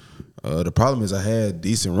addition. The problem is I had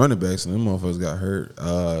decent running backs and them motherfuckers got hurt.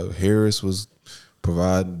 Harris was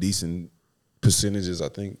providing decent percentages. I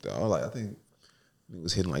think it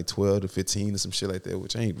was hitting like 12 to 15 or some shit like that,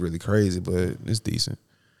 which ain't really crazy, but it's decent.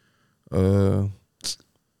 Damn,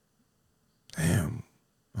 I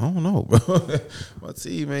don't know, bro. My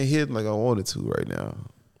team ain't hitting like I wanted to right now.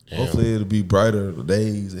 Damn. Hopefully it'll be brighter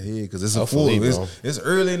days ahead because it's it's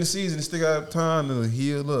early in the season. It still got time to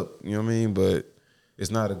heal up. You know what I mean? But it's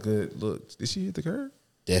not a good look. Did she hit the curve?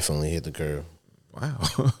 Definitely hit the curve. Wow.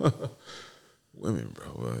 Women, bro.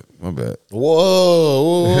 What? My bad.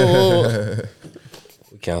 Whoa.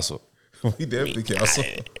 We canceled. We definitely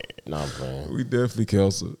canceled. Nah, bro. We definitely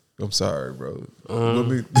canceled. I'm sorry, bro. Let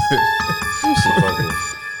me.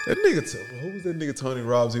 That nigga, who was that nigga? Tony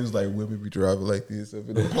Robbins. He was like, "Women be driving like this."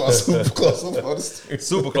 Super close up on the steering.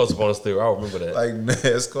 Super close up on the steering. I remember that. Like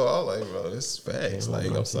NASCAR. I was like, bro, this is facts. Like,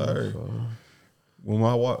 I'm sorry.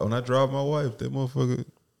 When I drive my wife, that motherfucker,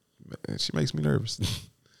 man, she makes me nervous.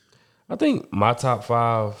 I think my top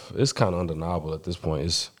 5 is kind of undeniable at this point.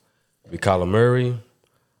 It's Kyler Murray,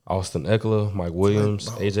 Austin Eckler, Mike Williams,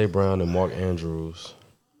 AJ Brown, and Mark Andrews.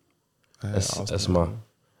 That's my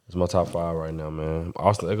top 5 right now, man.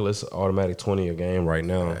 Austin Eckler is automatic 20 a game right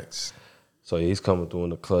now. Facts. So he's coming through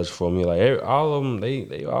in the clutch for me. Like all of them,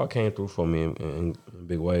 they all came through for me in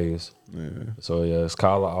big ways. Yeah. So yeah, it's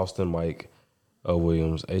Kyler, Austin, Mike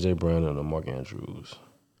Williams, AJ Brown, and Mark Andrews.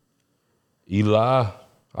 Eli,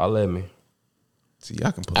 I'll let me. See,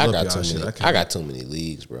 y'all can pull up y'all shit. I got too many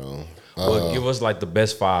leagues, bro. Well, give us like the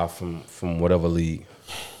best 5 from whatever league.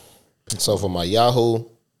 So for my Yahoo,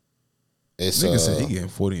 it's nigga said he getting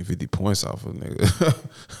 40 and 50 points off of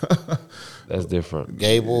nigga. That's different.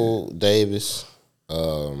 Gable Davis.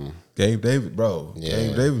 Gabe Davis, bro. Yeah.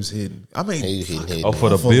 Gabe Davis hitting. I mean, He's hitting. Oh, for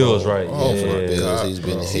the Bills, right? For the Bills, he's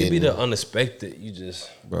been hitting. He be the unexpected. You just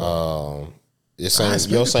Your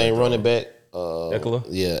same running back. Eckler?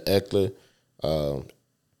 Yeah, Eckler.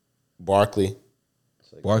 Barkley.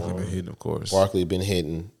 Barkley been hitting, of course. Barkley been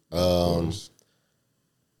hitting. The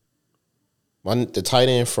tight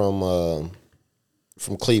end from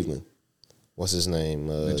Cleveland. What's his name?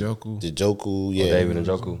 Njoku, yeah. David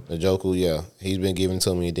Njoku. Njoku, yeah. He's been giving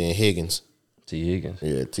to me. Then Higgins. T. Higgins.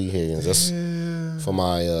 Yeah, T. Higgins. That's for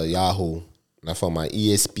my Yahoo. Now for my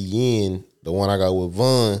ESPN, the one I got with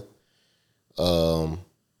Vaughn.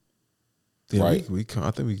 Yeah, right.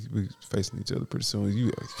 I think we facing each other pretty soon.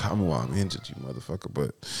 You comment while I'm injured, you motherfucker.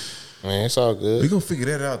 But Man, it's all good. we gonna figure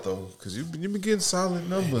that out though, because you've been getting solid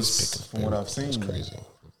numbers from what I've seen. It's crazy.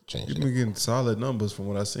 You've been getting solid numbers from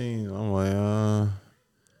what I've seen. I'm like,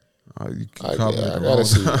 I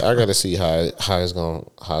gotta see how's it gonna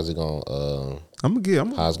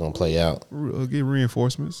play out. Get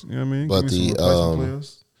reinforcements. You know what I mean? But give me some replacement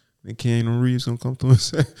players. Then Keanu Reeves gonna come through and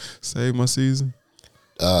save my season.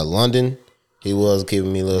 London, he was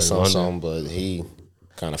giving me a little something, but he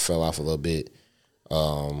kind of fell off a little bit.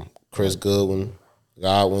 Chris Godwin,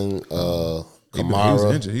 Kamara. He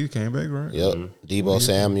was injured. He came back, right? Yep. Debo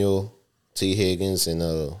Samuel, T. Higgins, and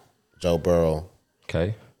Joe Burrow.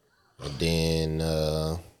 Okay. And then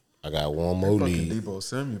I got one more lead. Debo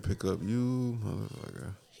Samuel pick up you,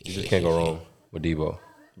 motherfucker. You just can't go wrong with Debo.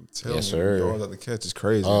 Yes, sir. Yards out the catch is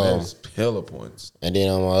crazy. That is hella points. And then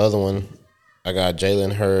on my other one, I got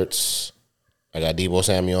Jalen Hurts. I got Debo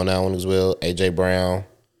Samuel on that one as well. AJ Brown.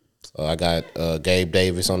 I got Gabe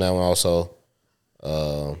Davis on that one also.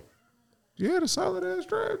 You had a solid ass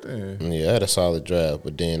draft then. Yeah, I had a solid draft,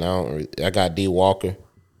 but then I got D Walker.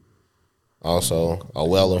 Also, a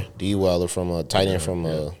Weller, D Weller from a tight end from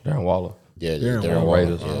Darren Waller. Darren Waller.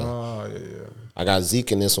 Raiders. Yeah. Oh, yeah. I got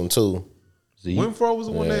Zeke in this one too. Winfrey was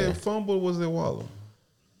the one that fumbled. Was it Waller?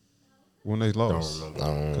 When they lost, Don't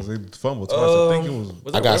remember. because they fumbled twice. I think it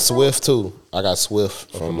was. I got Swift too. I got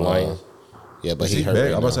Swift from Lions. yeah, but Is he he hurt. back?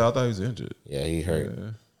 Right I'm about to say now. I thought he was injured. Yeah, he hurt.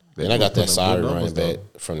 Yeah. And I got that putting up sorry good running numbers, back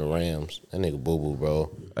though. from the Rams. That nigga boo boo,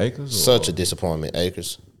 bro. Akers. Such a disappointment,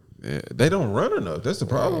 Akers. Yeah, they don't run enough. That's the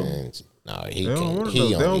problem. And, nah, he They don't can't. run He,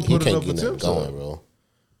 enough. They don't he put can't enough get nothing attempts up. going, bro.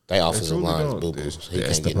 They offensive truly line is don't. boo boo. That's He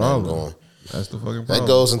can't the get problem. nothing going. That's the fucking That problem.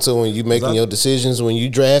 goes into when you making your decisions. When you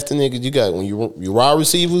drafting niggas, you got when you wide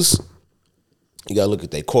receivers, you got to look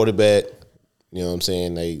at their quarterback. You know what I'm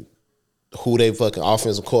saying? Who they fucking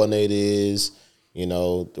offensive coordinator is. You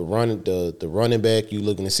know, the running back, you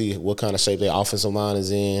looking to see what kind of shape their offensive line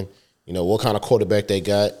is in. You know, what kind of quarterback they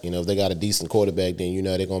got. You know, if they got a decent quarterback, then you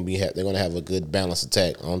know they're gonna have a good balanced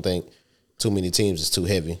attack. I don't think too many teams is too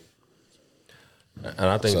heavy. And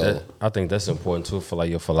I think that's important too for like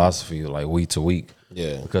your philosophy, like week to week.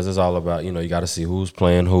 Yeah. Because it's all about, you got to see who's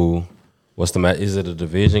playing who. What's the match? Is it a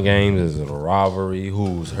division game? Is it a rivalry?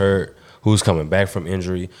 Who's hurt? Who's coming back from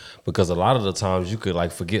injury? Because a lot of the times you could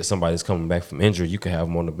like forget somebody's coming back from injury. You could have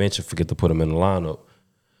them on the bench and forget to put them in the lineup.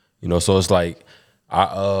 So it's like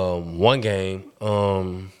one game,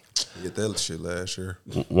 You get that shit last year.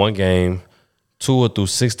 Tua threw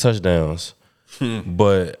 6 touchdowns.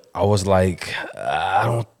 But I was like,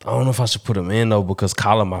 I don't know if I should put him in though, because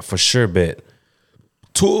Colin, I for sure bet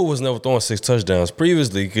Tua was never throwing 6 touchdowns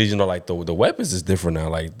previously, because like the weapons is different now.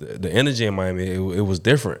 Like the energy in Miami, it was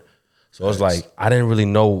different. So I was like, I didn't really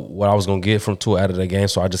know what I was gonna get from Tua out of the game,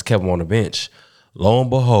 so I just kept him on the bench. Lo and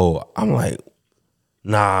behold, I'm like,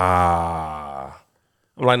 nah.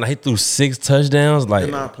 He threw 6 touchdowns. Like,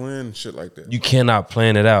 They're not playing shit like that. you cannot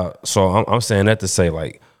plan it out. So I'm saying that to say,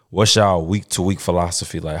 like, what's y'all week to week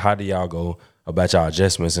philosophy? Like, how do y'all go about y'all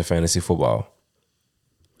adjustments in fantasy football?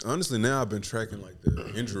 Honestly, now I've been tracking like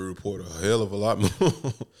the injury report a hell of a lot more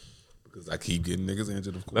because I keep getting niggas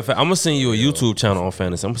injured. Of In course, fact, I'm gonna send you a YouTube channel on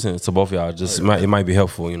fantasy. I'm gonna send it to both of y'all. Just it might be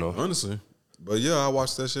helpful, honestly. But yeah, I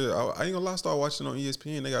watched that shit. I ain't gonna lie, I started watching on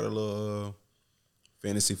ESPN. They got a little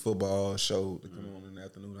fantasy football show that come on in the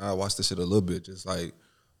afternoon. I watched this shit a little bit, just like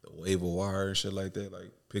the waiver wire and shit like that, like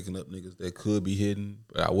picking up niggas that could be hitting,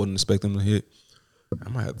 but I wouldn't expect them to hit. I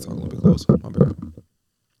might have to talk a little bit closer. My bad.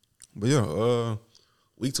 But yeah,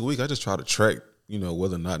 week to week, I just try to track,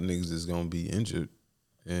 whether or not niggas is gonna be injured,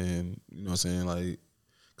 and you know what I'm saying, like,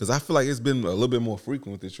 because I feel like it's been a little bit more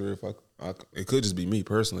frequent this year. If it could just be me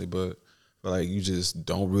personally, but like you just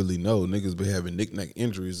don't really know. Niggas be having knick-knack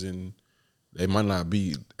injuries and they might not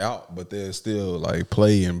be out, but they'll still like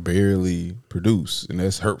play and barely produce, and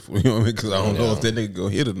that's hurtful. You know what I mean? Because I don't know if that nigga gonna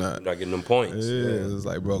hit or not. Not getting them points. Yeah, it's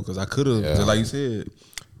like, bro, because I could have, just like you said,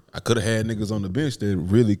 I could have had niggas on the bench that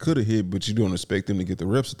really could have hit, but you don't expect them to get the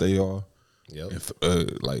reps that they are. Yep. If,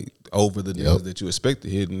 like over the niggas that you expect to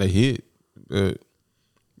hit, and they hit.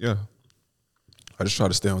 Yeah, I just try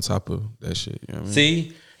to stay on top of that shit. You know what I mean?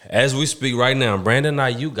 See, as we speak right now, Brandon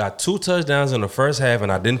Ayuk got 2 touchdowns in the first half,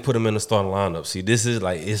 and I didn't put him in the starting lineup. See, this is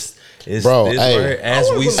like it's Bro, this hey. right here as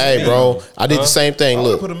we speak. Hey, bro, I did the same thing. I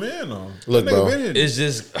Look, put him in on. Look, That nigga bro. been hitting. It's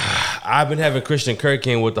just I've been having Christian Kirk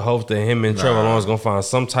in with the hope that him and Trevor Lawrence gonna find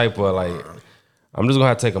some type of like. I'm just gonna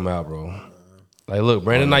have to take him out, bro. Like, look,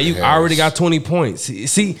 Brandon Ayuk already got 20 points.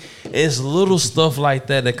 See, it's little stuff like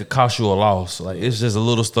that could cost you a loss. Like, it's just a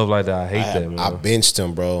little stuff like that. I hate that, man. I benched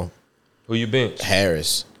him, bro. Who you bench?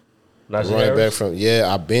 Harris. Najee Running back Harris? from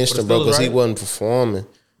I benched For the him, bro, Steelers, because he right? wasn't performing.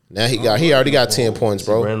 Now he already got 10 points,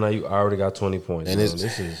 bro. Brandon Ayuk already got 20 points. And And it's-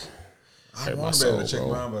 this is I my want to soul, be able to check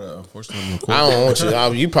bro. mine, but unfortunately, I don't want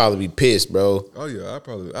you. You probably be pissed, bro. Oh yeah, I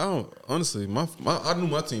don't honestly. I knew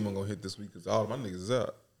my team was gonna hit this week because all my niggas is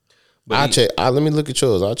out. Let me look at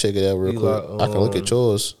yours. I'll check it out real quick. I can look at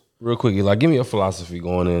yours, real quick. Like, give me your philosophy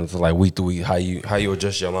going into like week to week. How you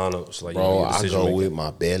adjust your lineups? Like, bro. your I decision go making. with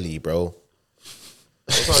my belly, bro.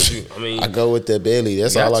 Sometimes you, I mean, I go with the belly.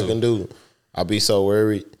 That's You got all I to. can do. I be so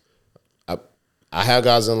worried. I have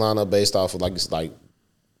guys in lineup based off of it's like,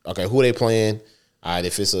 okay, who they playing? All right,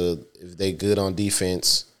 if they good on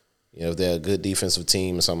defense, if they're a good defensive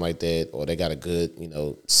team or something like that, or they got a good,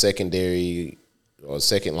 secondary or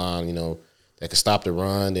second line, that can stop the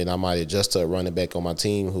run, then I might adjust to a running back on my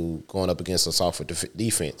team who going up against a softer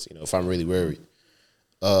defense. You know, if I'm really worried.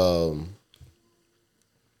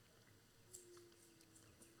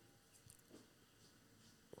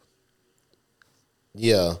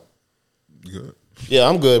 Yeah. Good. Yeah,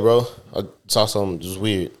 I'm good, bro. I saw something just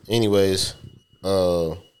weird. Anyways,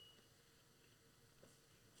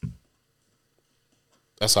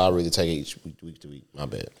 that's how I really take it each week to week. My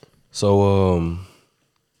bad. So,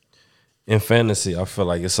 in fantasy, I feel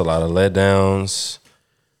like it's a lot of letdowns.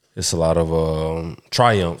 It's a lot of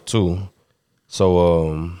triumph too.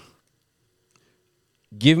 So,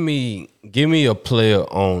 give me a player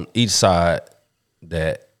on each side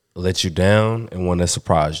that let you down and one that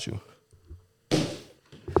surprised you.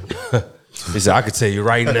 He said, "I can tell you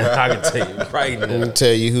right now. I can tell you right Let me now."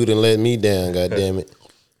 tell you who done let me down. God damn it.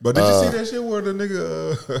 But did you see that shit where the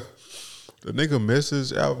nigga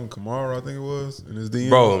messaged Alvin Kamara, I think it was, in his DM?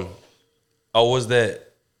 Bro, was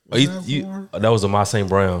that? Was that for? That was Amar St.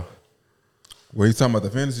 Brown. Where you talking about the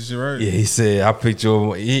fantasy shit, right? Yeah, he said I picked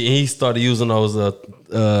you. He started using those.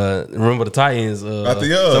 Remember the Titans? Some of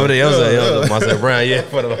the Amar Brown. Yeah,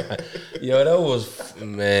 for the, yo, that was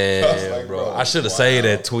man, bro. I should have saved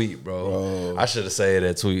that tweet, bro. I should have saved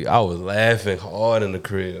that tweet. I was laughing hard in the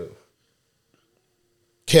crib.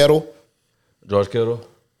 Kettle. George Kittle.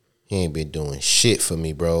 He ain't been doing shit for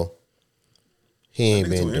me, bro. He ain't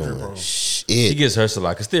been doing He shit. gets hurt a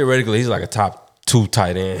lot because theoretically he's like a top 2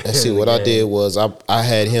 tight end. And see, what I did was I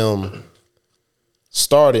had him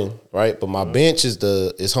starting, right? But my bench is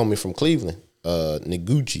homie from Cleveland,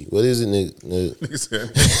 Noguchi. What is it? Noguchi.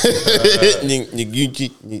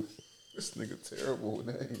 This nigga terrible with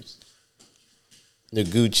names.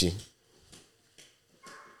 Noguchi.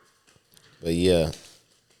 But yeah,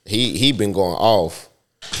 he been going off.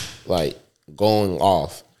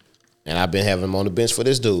 And I've been having him on the bench for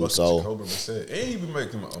this dude. So Jacoby Brissett. And he been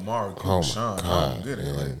making Amari Oh, Sean. my God, Good at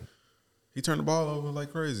it. Like, he turned the ball over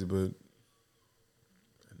like crazy, but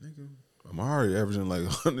that nigga Amari averaging like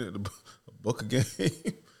 100 a buck a game.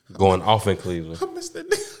 Going off in Cleveland. I missed that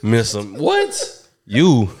nigga. Miss him. What?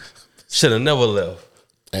 You should have never left.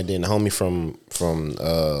 and then the homie from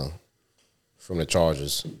the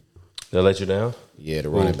Chargers. They let you down? Yeah, the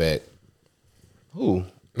running back. Who?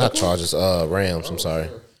 Not Chargers, Rams, I'm sorry.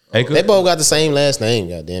 Akers? They both got the same last name,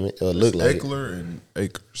 goddamn it. Or look like it. Eckler and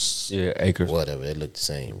Akers. Yeah, Akers. Whatever, it looked the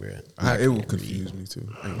same, bro. It will confuse me too.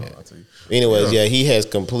 I ain't gonna lie to you. Anyways, yeah, he has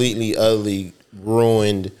completely, utterly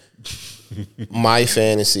ruined my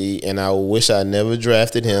fantasy, and I wish I never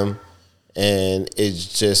drafted him. And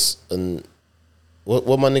it's just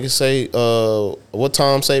what my nigga say? What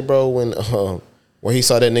Tom say, bro? When he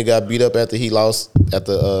saw that nigga got beat up after he lost at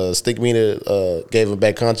the stick meter, gave him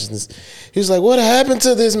back consciousness. He was like, "What happened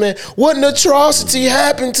to this man? What an atrocity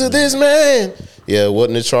happened to this man?" Yeah, what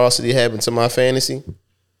an atrocity happened to my fantasy?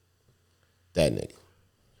 That nigga,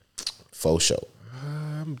 faux show.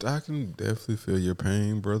 I can definitely feel your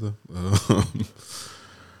pain, brother.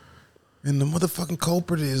 And the motherfucking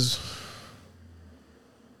culprit is.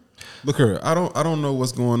 Look here, I don't know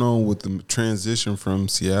what's going on with the transition from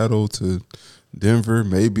Seattle to Denver.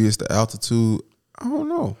 Maybe it's the altitude. I don't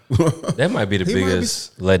know. That might be the He might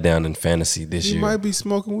biggest letdown in fantasy this He year. might be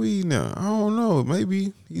smoking weed now. I don't know.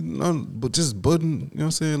 Maybe but just button, you know what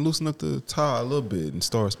I'm saying, loosen up the tie a little bit and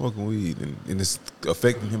start smoking weed, and it's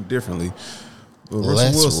affecting him differently. But Russell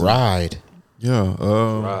Let's Wilson, ride. yeah,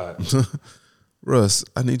 Right. Russ,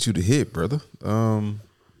 I need you to hit, brother.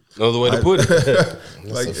 Another way to put it.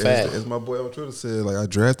 Like a fact. as my boy on Twitter said, like I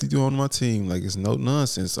drafted you on my team. Like it's no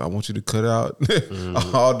nonsense. I want you to cut out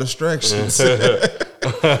all distractions.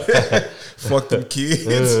 Fuck them kids.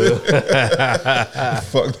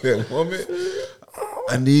 Fuck that woman.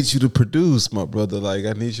 I need you to produce, my brother. Like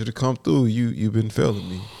I need you to come through. You've been failing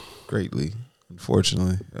me greatly,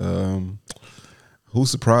 unfortunately. Who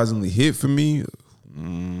surprisingly hit for me?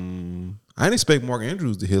 I didn't expect Mark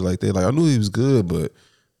Andrews to hit like that. Like I knew he was good, but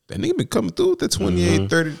that nigga been coming through with that 28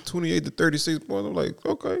 to 36 points. I'm like,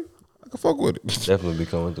 okay, I can fuck with it. Definitely be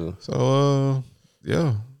coming through. So,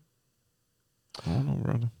 yeah. I don't know,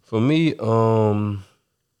 brother. For me,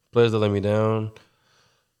 players that let me down,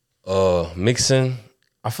 Mixon.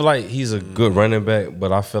 I feel like he's a good running back,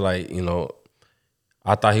 but I feel like,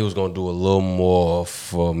 I thought he was gonna do a little more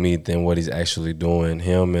for me than what he's actually doing.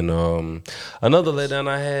 Him and another letdown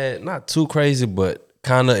I had, not too crazy, but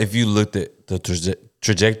kind of if you looked at the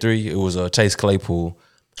trajectory, it was Chase Claypool.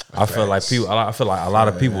 I feel like a lot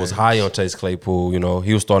of people was high on Chase Claypool.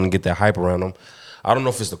 He was starting to get that hype around him. I don't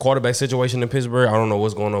know if it's the quarterback situation in Pittsburgh. I don't know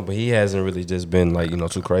what's going on, but he hasn't really just been like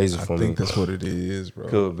too crazy for I me. think that's what it is, bro.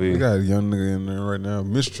 Could be. We got a young nigga in there right now,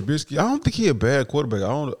 Mr. Trubisky. I don't think he a bad quarterback.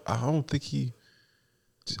 I don't think he.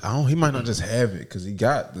 He might not just have it because he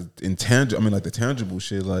got the intangible. I mean, like the tangible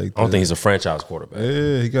shit. Like I don't think he's a franchise quarterback.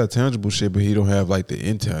 Yeah, he got tangible shit, but he don't have like the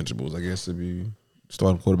intangibles, I guess, to be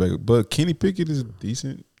starting quarterback. But Kenny Pickett is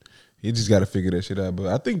decent. He just got to figure that shit out. But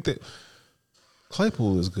I think that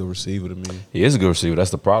Claypool is a good receiver to me. He is a good receiver.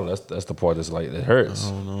 That's the problem. That's the part that's like that hurts.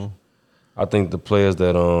 I don't know. I think the players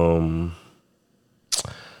that I'm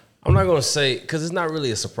not gonna say because it's not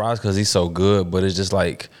really a surprise because he's so good, but it's just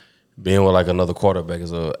like being with like another quarterback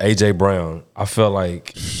is AJ Brown. I felt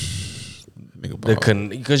like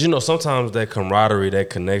because sometimes that camaraderie, that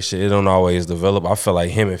connection, it don't always develop. I feel like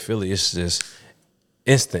him and Philly, it's just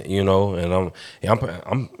instant, and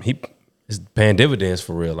he's paying dividends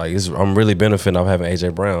for real. Like I'm really benefiting off having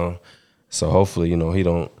AJ Brown. So hopefully, he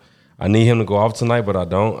don't. I need him to go off tonight, but I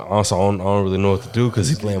don't. Also, I don't really know what to do because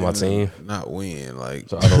he's playing my team. Not win, like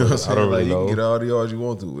so I don't really know. You can get all the yards you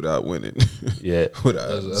want to without winning. Yeah,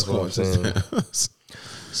 that's what I'm saying.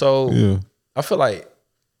 So yeah. I feel like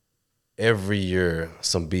every year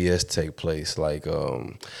some BS take place. Like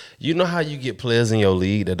you know how you get players in your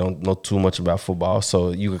league that don't know too much about football, so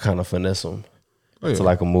you can kind of finesse them to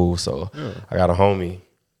like a move. So I got a homie.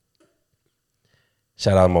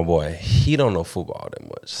 Shout out to my boy. He don't know football that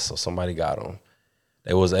much, so somebody got him.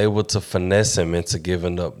 They was able to finesse him into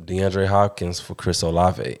giving up DeAndre Hopkins for Chris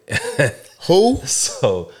Olave. Who?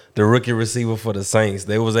 So the rookie receiver for the Saints,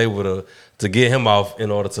 they was able to get him off in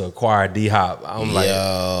order to acquire D-Hop. I'm like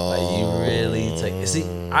you really take. See,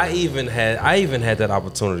 I even had that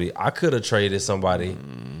opportunity. I could have traded somebody.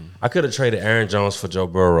 I could have traded Aaron Jones for Joe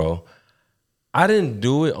Burrow. I didn't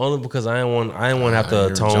do it only because I didn't want to have to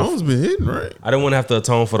atone. Jones been hitting right. I didn't want to have to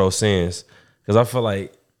atone for those sins because I feel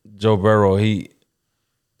like Joe Burrow.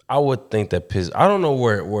 I would think that I don't know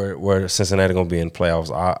where Cincinnati gonna be in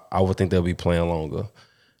playoffs. I would think they'll be playing longer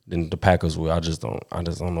than the Packers will. I just don't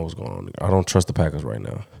know what's going on. I don't trust the Packers right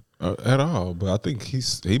now at all. But I think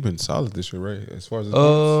he been solid this year, right? As far as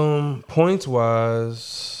points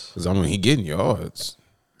wise, because he getting yards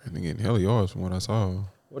and he getting hella yards from what I saw.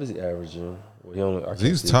 What is he averaging?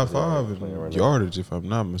 He's top 5 in yardage, if I'm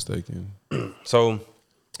not mistaken. So,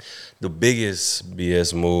 the biggest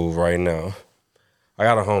BS move right now, I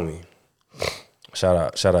got a homie. Shout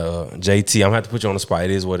out, JT. I'm gonna have to put you on the spot.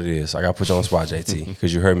 It is what it is. I gotta put you on the spot, JT,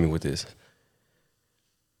 because you heard me with this.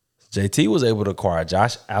 JT was able to acquire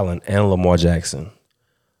Josh Allen and Lamar Jackson.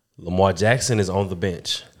 Lamar Jackson is on the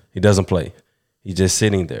bench. He doesn't play. He's just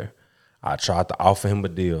sitting there. I tried to offer him a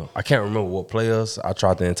deal. I can't remember what players I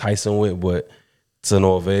tried to entice him with, but to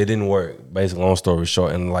no avail. It didn't work. Basically, long story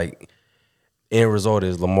short, and like end result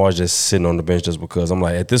is Lamar's just sitting on the bench just because. I'm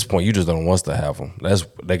like, at this point, you just don't want us to have him.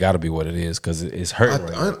 They got to be what it is because it's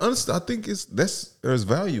hurting. Honestly, I think there's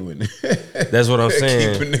value in it. That's what I'm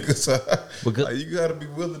saying. Keeping niggas because you got to be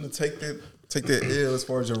willing to take that L as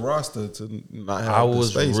far as your roster to not have. I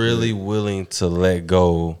was really willing to let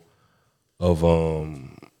go of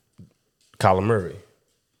Kyler Murray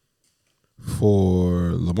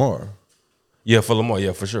for Lamar. Yeah, for Lamar.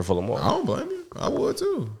 Yeah, for sure for Lamar. I don't blame you. I would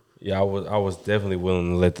too. Yeah, I was definitely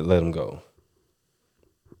willing to let him go.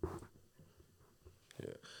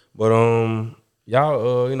 Yeah, but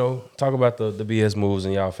y'all talk about the BS moves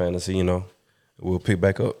in y'all fantasy. We'll pick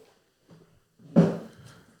back up. No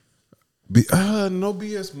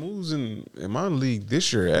BS moves in my league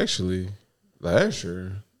this year. Actually, last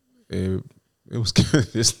year it was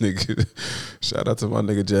this nigga. Shout out to my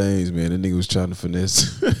nigga James, man. That nigga was trying to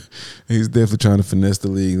finesse. He was definitely trying to finesse the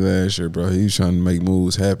league last year, bro. He was trying to make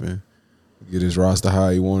moves happen, get his roster how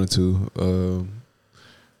he wanted to.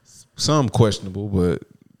 Some questionable, but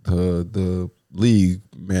the league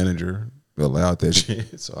manager allowed that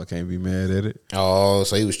shit, so I can't be mad at it. Oh,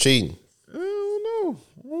 so he was cheating.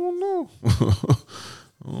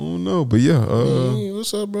 I don't know, but yeah. Hey,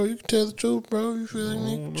 what's up, bro? You can tell the truth, bro. You feel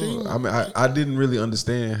like cheating? I mean, I didn't really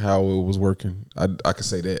understand how it was working. I could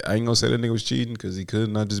say that. I ain't gonna say that nigga was cheating because he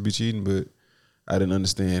could not just be cheating, but I didn't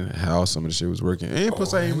understand how some of the shit was working. And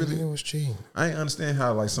plus, I ain't really was cheating. I ain't understand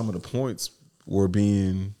how like some of the points were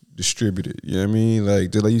being distributed. You know what I mean?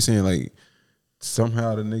 Like just like you saying, like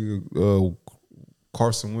somehow the nigga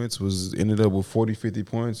Carson Wentz ended up with 40, 50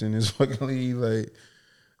 points in his fucking league. Like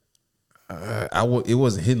it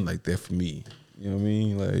wasn't hitting like that for me. You know what I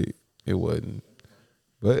mean? Like it wasn't.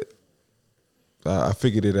 But I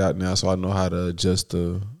figured it out now, so I know how to adjust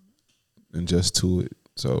to it.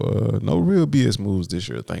 So no real BS moves this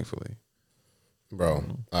year, thankfully. Bro,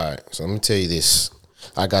 all right. So let me tell you this.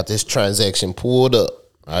 I got this transaction pulled up.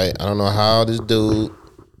 All right, I don't know how this dude.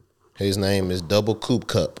 His name is Double Coop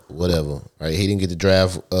Cup, whatever. Right, he didn't get to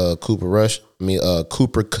draft Cooper Rush.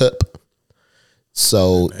 Cooper Cup.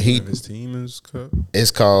 So Name of his team is Cup.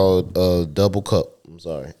 it's called Double Cup. I'm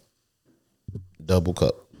sorry, Double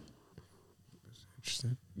Cup.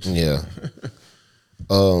 Interesting. Yeah.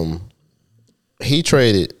 He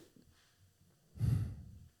traded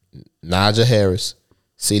Najee Harris,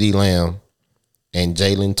 CeeDee Lamb, and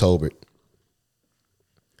Jalen Tolbert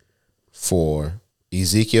for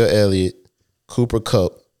Ezekiel Elliott, Cooper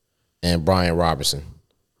Kupp, and Brian Robertson.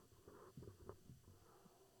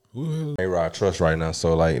 A-Rod trust right now,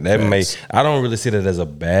 so like that may. I don't really see that as a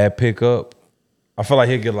bad pickup. I feel like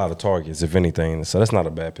he'll get a lot of targets, if anything. So that's not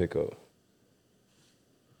a bad pickup.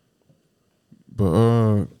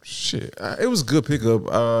 But shit, it was a good pickup.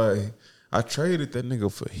 I traded that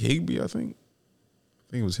nigga for Higbee. I think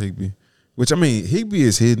it was Higbee. Which I mean, Higbee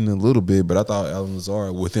is hidden a little bit, but I thought Allen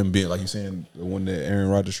Lazard, with him being like you're saying, the one that Aaron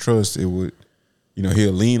Rodgers trusts, it would,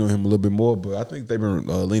 he'll lean on him a little bit more. But I think they've been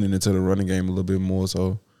leaning into the running game a little bit more,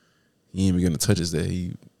 so he ain't even getting the touches that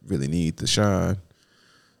he really needs to shine.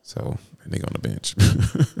 So that nigga on the bench.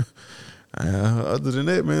 Other than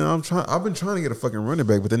that, man, I've been trying to get a fucking running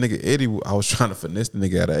back, but that nigga Eddie, I was trying to finesse the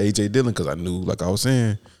nigga out of AJ Dillon because I knew, like I was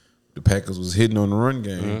saying, the Packers was hitting on the run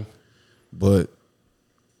game, but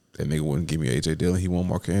that nigga wouldn't give me AJ Dillon. He want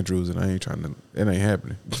Mark Andrews, and I ain't trying to. That ain't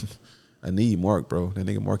happening. I need Mark, bro. That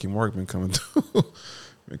nigga Mark been coming through.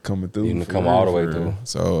 Been coming through. He didn't come all the way through.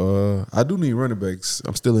 So I do need running backs.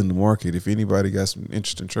 I'm still in the market. If anybody got some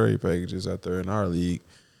interesting trade packages out there in our league,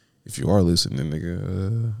 if you are listening,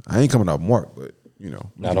 nigga, I ain't coming out Mark, but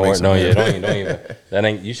No, don't worry. No, yeah, don't even. That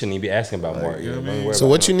ain't. You shouldn't even be asking about Mark. you know what I Don't mean? worry So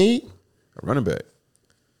about what him. you need? a running back.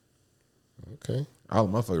 Okay. All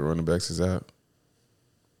of my fucking running backs is out.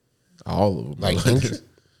 All of them. Like injured?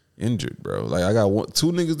 Injured, bro. Like I got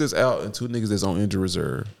two niggas that's out and two niggas that's on injured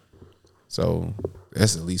reserve. So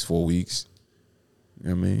that's at least 4 weeks. You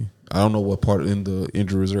know what I mean? I don't know what part in the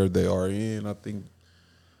injured reserve they are in. I think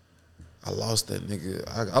I lost that nigga.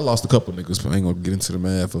 I lost a couple niggas, but I ain't gonna get into the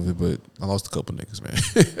math of it, but I lost a couple niggas, man.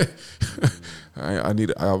 I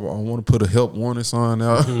want to put a help warning sign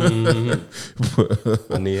out.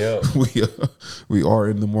 I need help. We are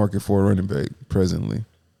in the market for a running back presently.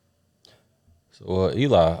 So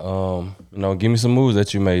Eli, give me some moves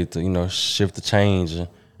that you made to shift the change and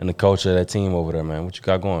the culture of that team over there, man. What you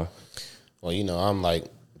got going? Well, I'm like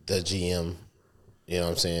the GM, you know what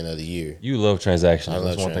I'm saying, of the year. You love transactions. I love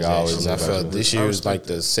That's one transactions. thing I always I felt this year was like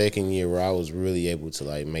the second year where I was really able to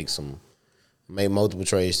like make multiple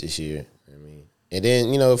trades this year. I mean, and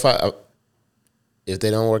then if they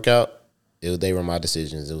don't work out, they were my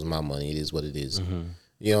decisions. It was my money. It is what it is. Mm-hmm.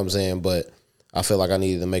 You know what I'm saying? But I felt like I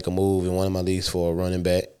needed to make a move in one of my leagues for a running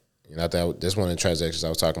back, and I thought that's one of the transactions I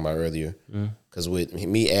was talking about earlier. Because with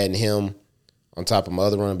me adding him on top of my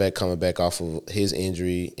other running back coming back off of his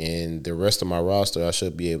injury and the rest of my roster, I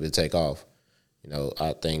should be able to take off.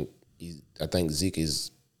 I think Zeke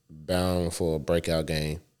is bound for a breakout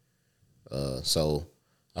game. So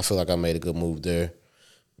I feel like I made a good move there.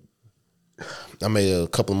 I made a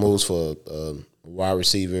couple of moves for a wide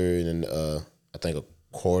receiver and I think a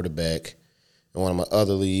quarterback in one of my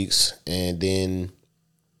other leagues. And then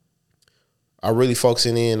I'm really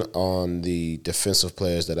focusing in on the defensive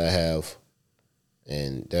players that I have.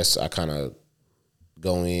 And I kind of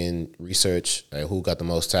go in, research who got the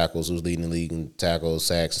most tackles, who's leading the league in tackles,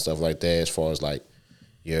 sacks, and stuff like that, as far as like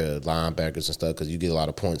your linebackers and stuff, because you get a lot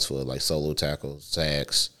of points for like solo tackles,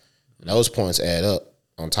 sacks. And those points add up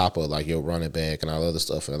on top of like your running back and all other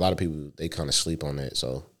stuff. And a lot of people, they kind of sleep on that.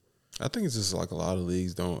 So I think it's just like a lot of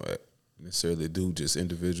leagues don't necessarily do just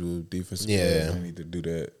individual defensive Yeah. players. They need to do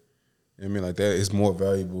that. I mean, like that is more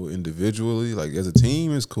valuable individually. Like as a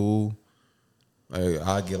team, it's cool. Like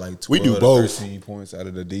I get like 12 do to both. 13 points out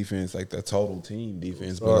of the defense, like the total team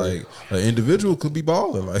defense. But like an individual could be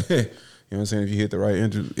balling. Like you know what I'm saying? If you hit the right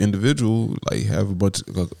individual, like have a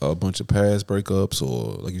bunch of pass breakups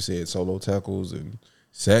or like you said, solo tackles and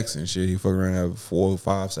sacks and shit. He fuck around and have a 4 or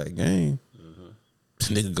 5 sack game. This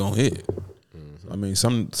nigga gonna hit. I mean,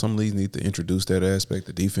 some leagues need to introduce that aspect,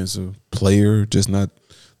 the defensive player, just not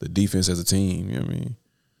the defense as a team. You know what I mean?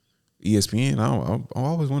 ESPN, I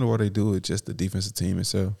always wonder why they do it, just the defensive team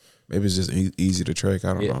itself. Maybe it's just easy to track.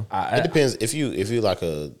 I don't know. it depends. If you like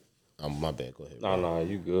a my bad, go ahead. No,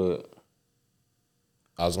 you good.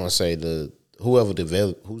 I was gonna say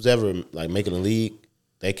who's ever like making a league,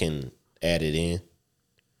 they can add it in.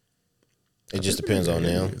 It just depends on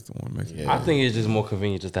them. It's the one making it. I think it's just more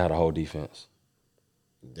convenient just to have the whole defense.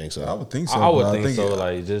 You think so? I would think so. I would but think think so. it-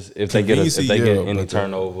 Like just if they get conveniency, any but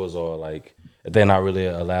turnovers or like if they're not really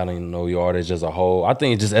allowing no yardage as a whole, I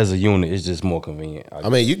think just as a unit, it's just more convenient. I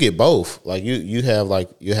mean, you get both. Like you have like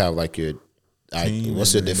your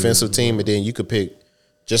what's your defensive team, and then you could pick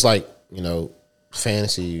just like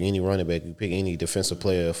fantasy any running back. You pick any defensive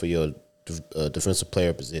player for your defensive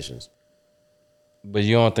player positions. But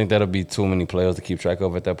you don't think that'll be too many players to keep track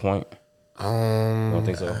of at that point? You don't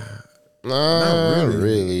think so? Not really.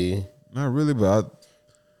 really. Not really, but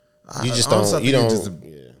You just honestly, I don't. You think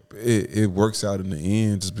don't. it works out in the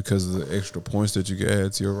end just because of the extra points that you can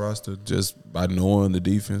add to your roster just by knowing the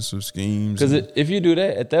defensive schemes. Because if you do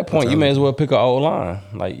that, at that point, you may as well pick an old line.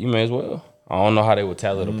 Like you may as well. I don't know how they would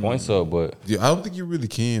tally the points up, but Yeah, I don't think you really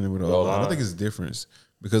can with O-line. I don't think it's a difference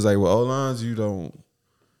because like with O-lines, you don't.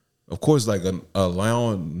 Of course, like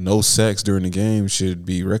allowing no sacks during the game should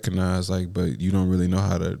be recognized, like, but you don't really know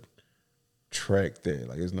how to track that.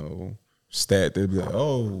 Like, there's no stat that'd be like,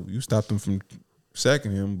 oh, you stopped him from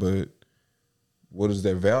sacking him, but what is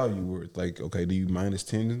that value worth? Like, okay, do you minus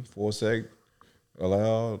 10 for a sack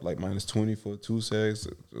allowed? Like minus 20 for 2 sacks?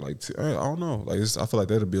 Like, I don't know. Like, I feel like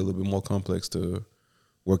that'd be a little bit more complex to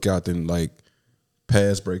work out than like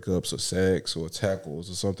pass breakups or sacks or tackles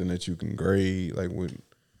or something that you can grade like with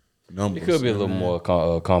numbers. it could be a little more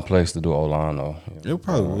complex to do O-line though. It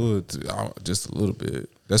probably would, just a little bit.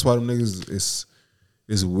 That's why them niggas,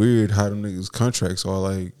 it's weird how them niggas contracts are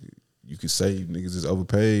like. You could say niggas is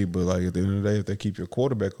overpaid, but like at the end of the day, if they keep your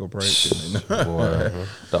quarterback upright, then they not. Boy,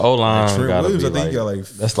 the O-line Trent gotta Williams, be I think he got like, like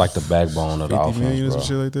that's like the backbone of the 50 million or offense,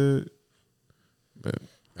 some bro. shit like that. But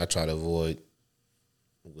I try to avoid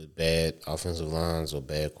with bad offensive lines or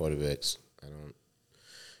bad quarterbacks.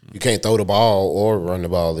 You can't throw the ball or run the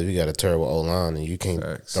ball if you got a terrible O line, and you can't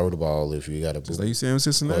Facts. throw the ball if you got a just like you say in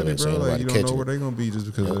Cincinnati, Quarterbacks bro, ain't like nobody you don't know catching where it. they're gonna be just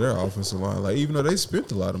because of their offensive line. Like even though they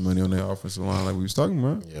spent a lot of money on their offensive line, like we was talking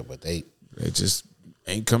about, yeah, but they just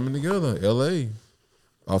ain't coming together. L.A.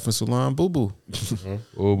 offensive line, boo boo.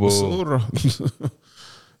 Boo boo.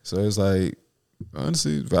 So it's like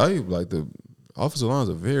honestly valuable. Like the offensive lines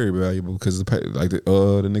are very valuable because like the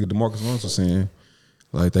nigga DeMarcus Lawrence was saying,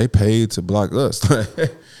 like they paid to block us.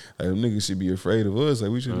 Like them niggas should be afraid of us.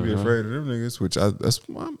 Like we shouldn't be afraid of them niggas. Which I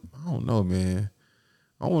don't know, man.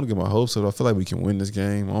 I don't want to get my hopes up. I feel like we can win this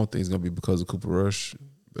game. I don't think it's gonna be because of Cooper Rush,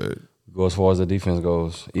 but Go as far as the defense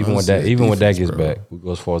goes. Even Honestly, when that defense, gets bro. back, we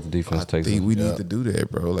go as far as the defense I takes think it. we need to do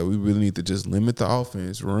that, bro. Like we really need to just limit the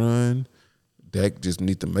offense, run. Dak just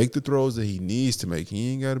need to make the throws that he needs to make.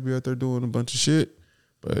 He ain't got to be out there doing a bunch of shit,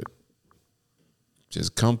 but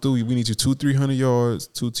just come through. We need you 200-300 yards,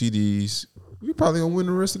 2 TDs. We probably gonna win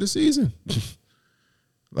the rest of the season.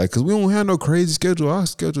 Like, cause we don't have no crazy schedule. Our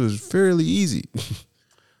schedule is fairly easy. It's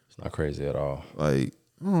not crazy at all. Like,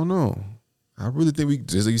 I don't know. I really think we,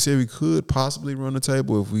 just like you said, we could possibly run the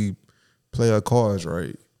table if we play our cards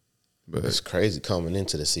right. But it's crazy coming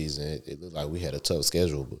into the season. It looked like we had a tough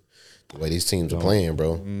schedule, but the way these teams are playing,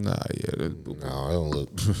 bro, nah, yeah, no, it don't look.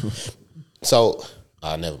 So,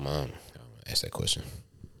 never mind. I'll ask that question.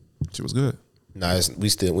 shit was good. No,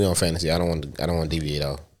 we on fantasy. I don't want to deviate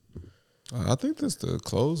off. I think that's the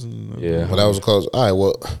closing. Yeah. Well, that was close. All right.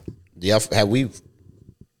 Well,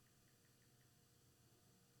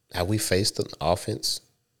 have we faced an offense?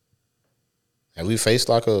 Have we faced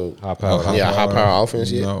like a High power. high power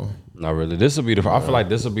offense yet? No. Not really. I feel like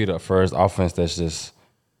this will be the first offense that's just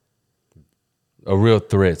a real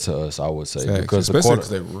threat to us, I would say. Facts. Because Especially because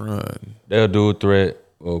they run. they'll do a threat,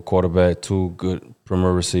 a quarterback, 2 good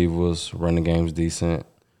premier receivers, running game's decent.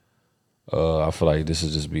 I feel like this will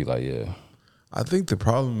just be like, yeah. I think the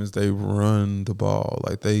problem is they run the ball.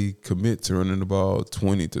 Like they commit to running the ball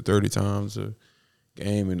 20 to 30 times a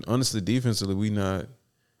game. And honestly, defensively, we not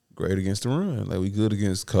great against the run. Like we good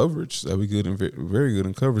against coverage. Like we good and very good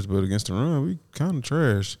in coverage, but against the run, we kind of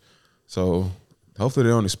trash. So hopefully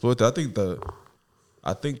they don't exploit that.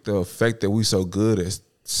 I think the fact that we so good at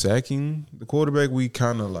sacking the quarterback, we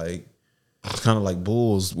kind of like. It's kind of like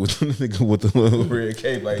Bulls with the little red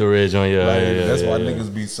cape. Like, The red joint, yeah, yeah, that's why yeah.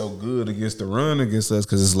 niggas be so good against the run against us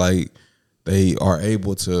because it's like they are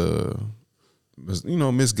able to,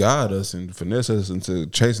 misguide us and finesse us into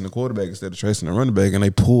chasing the quarterback instead of chasing the running back, and they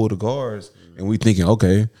pull the guards, and we thinking,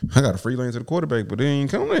 okay, I got a free lane to the quarterback, but they ain't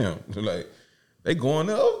coming down. So like they going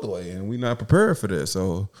the other way, and we not prepared for that.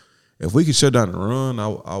 So if we could shut down the run, I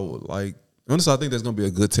would like. Honestly, I think that's gonna be a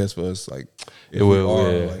good test for us. Like if It will, we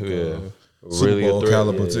are, yeah, like, yeah. Super Really a Bowl threat,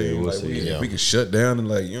 caliber yeah, team. we'll Like see. we can shut down and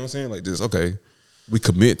like, you know what I'm saying? Like this, okay, we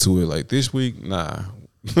commit to it. Like this week, nah,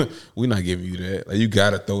 we not giving you that. Like, you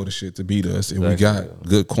gotta throw the shit to beat us, and we got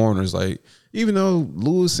good corners. Like, even though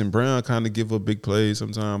Lewis and Brown kind of give up big plays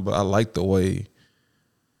sometimes, but I like the way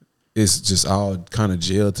it's just all kind of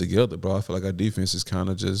gelled together, bro. I feel like our defense is kind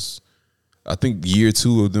of just. I think year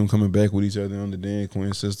 2 of them coming back with each other on the Dan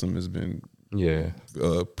Quinn system has been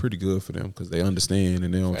pretty good for them because they understand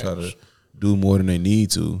and they don't try to do more than they need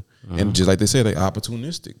to. And just like they said, they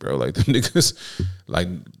opportunistic, bro. Like them niggas, like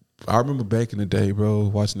I remember back in the day, bro,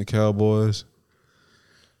 watching the Cowboys.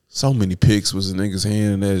 So many picks was in niggas'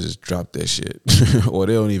 hand and they just drop that shit, or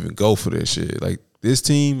they don't even go for that shit. Like this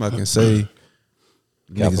team, I can say.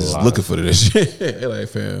 Niggas is looking for this shit. Like,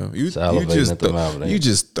 fam, you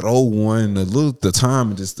just throw one the time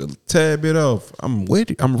and just a tad bit off. I'm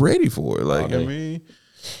ready for it. Like, I mean,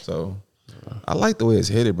 so I like the way it's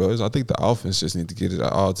headed, bro. I think the offense just need to get it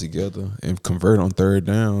all together and convert on third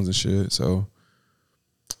downs and shit. So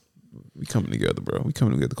we coming together, bro. We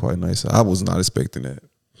coming together quite nice. I was not expecting that.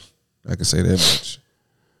 I can say that much.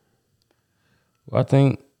 Well, I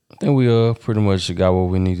think we pretty much got what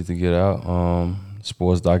we needed to get out.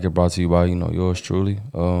 Sports Docket brought to you by, yours truly.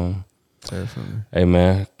 Definitely. Hey,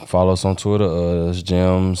 man, follow us on Twitter. That's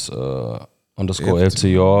Gems _FTR.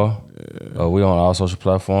 Yeah. We on all social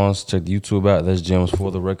platforms. Check the YouTube out. That's Gems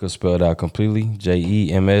for the record, spelled out completely.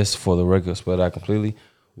 JEMS for the record, spelled out completely.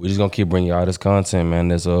 We just gonna keep bringing you all this content, man.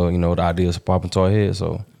 There's the ideas popping to our head.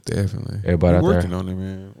 So definitely, everybody out there working on it,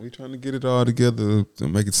 man. We trying to get it all together to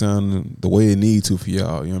make it sound the way it needs to for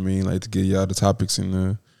y'all. You know what I mean? Like to get y'all the topics and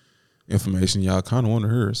the information y'all kind of want to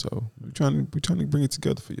hear. So we trying to bring it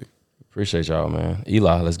together for you. Appreciate y'all, man.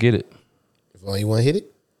 Eli, let's get it. If you want to hit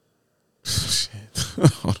it. Shit.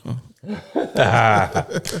 Hold on. Let's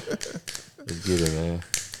get it, man.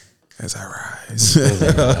 As I rise.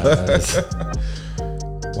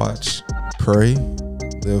 Watch, pray,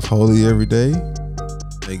 live holy every day.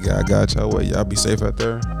 Hey, God got y'all way. Y'all be safe out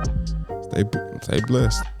there. Stay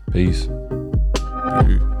blessed. Peace.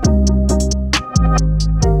 Peace.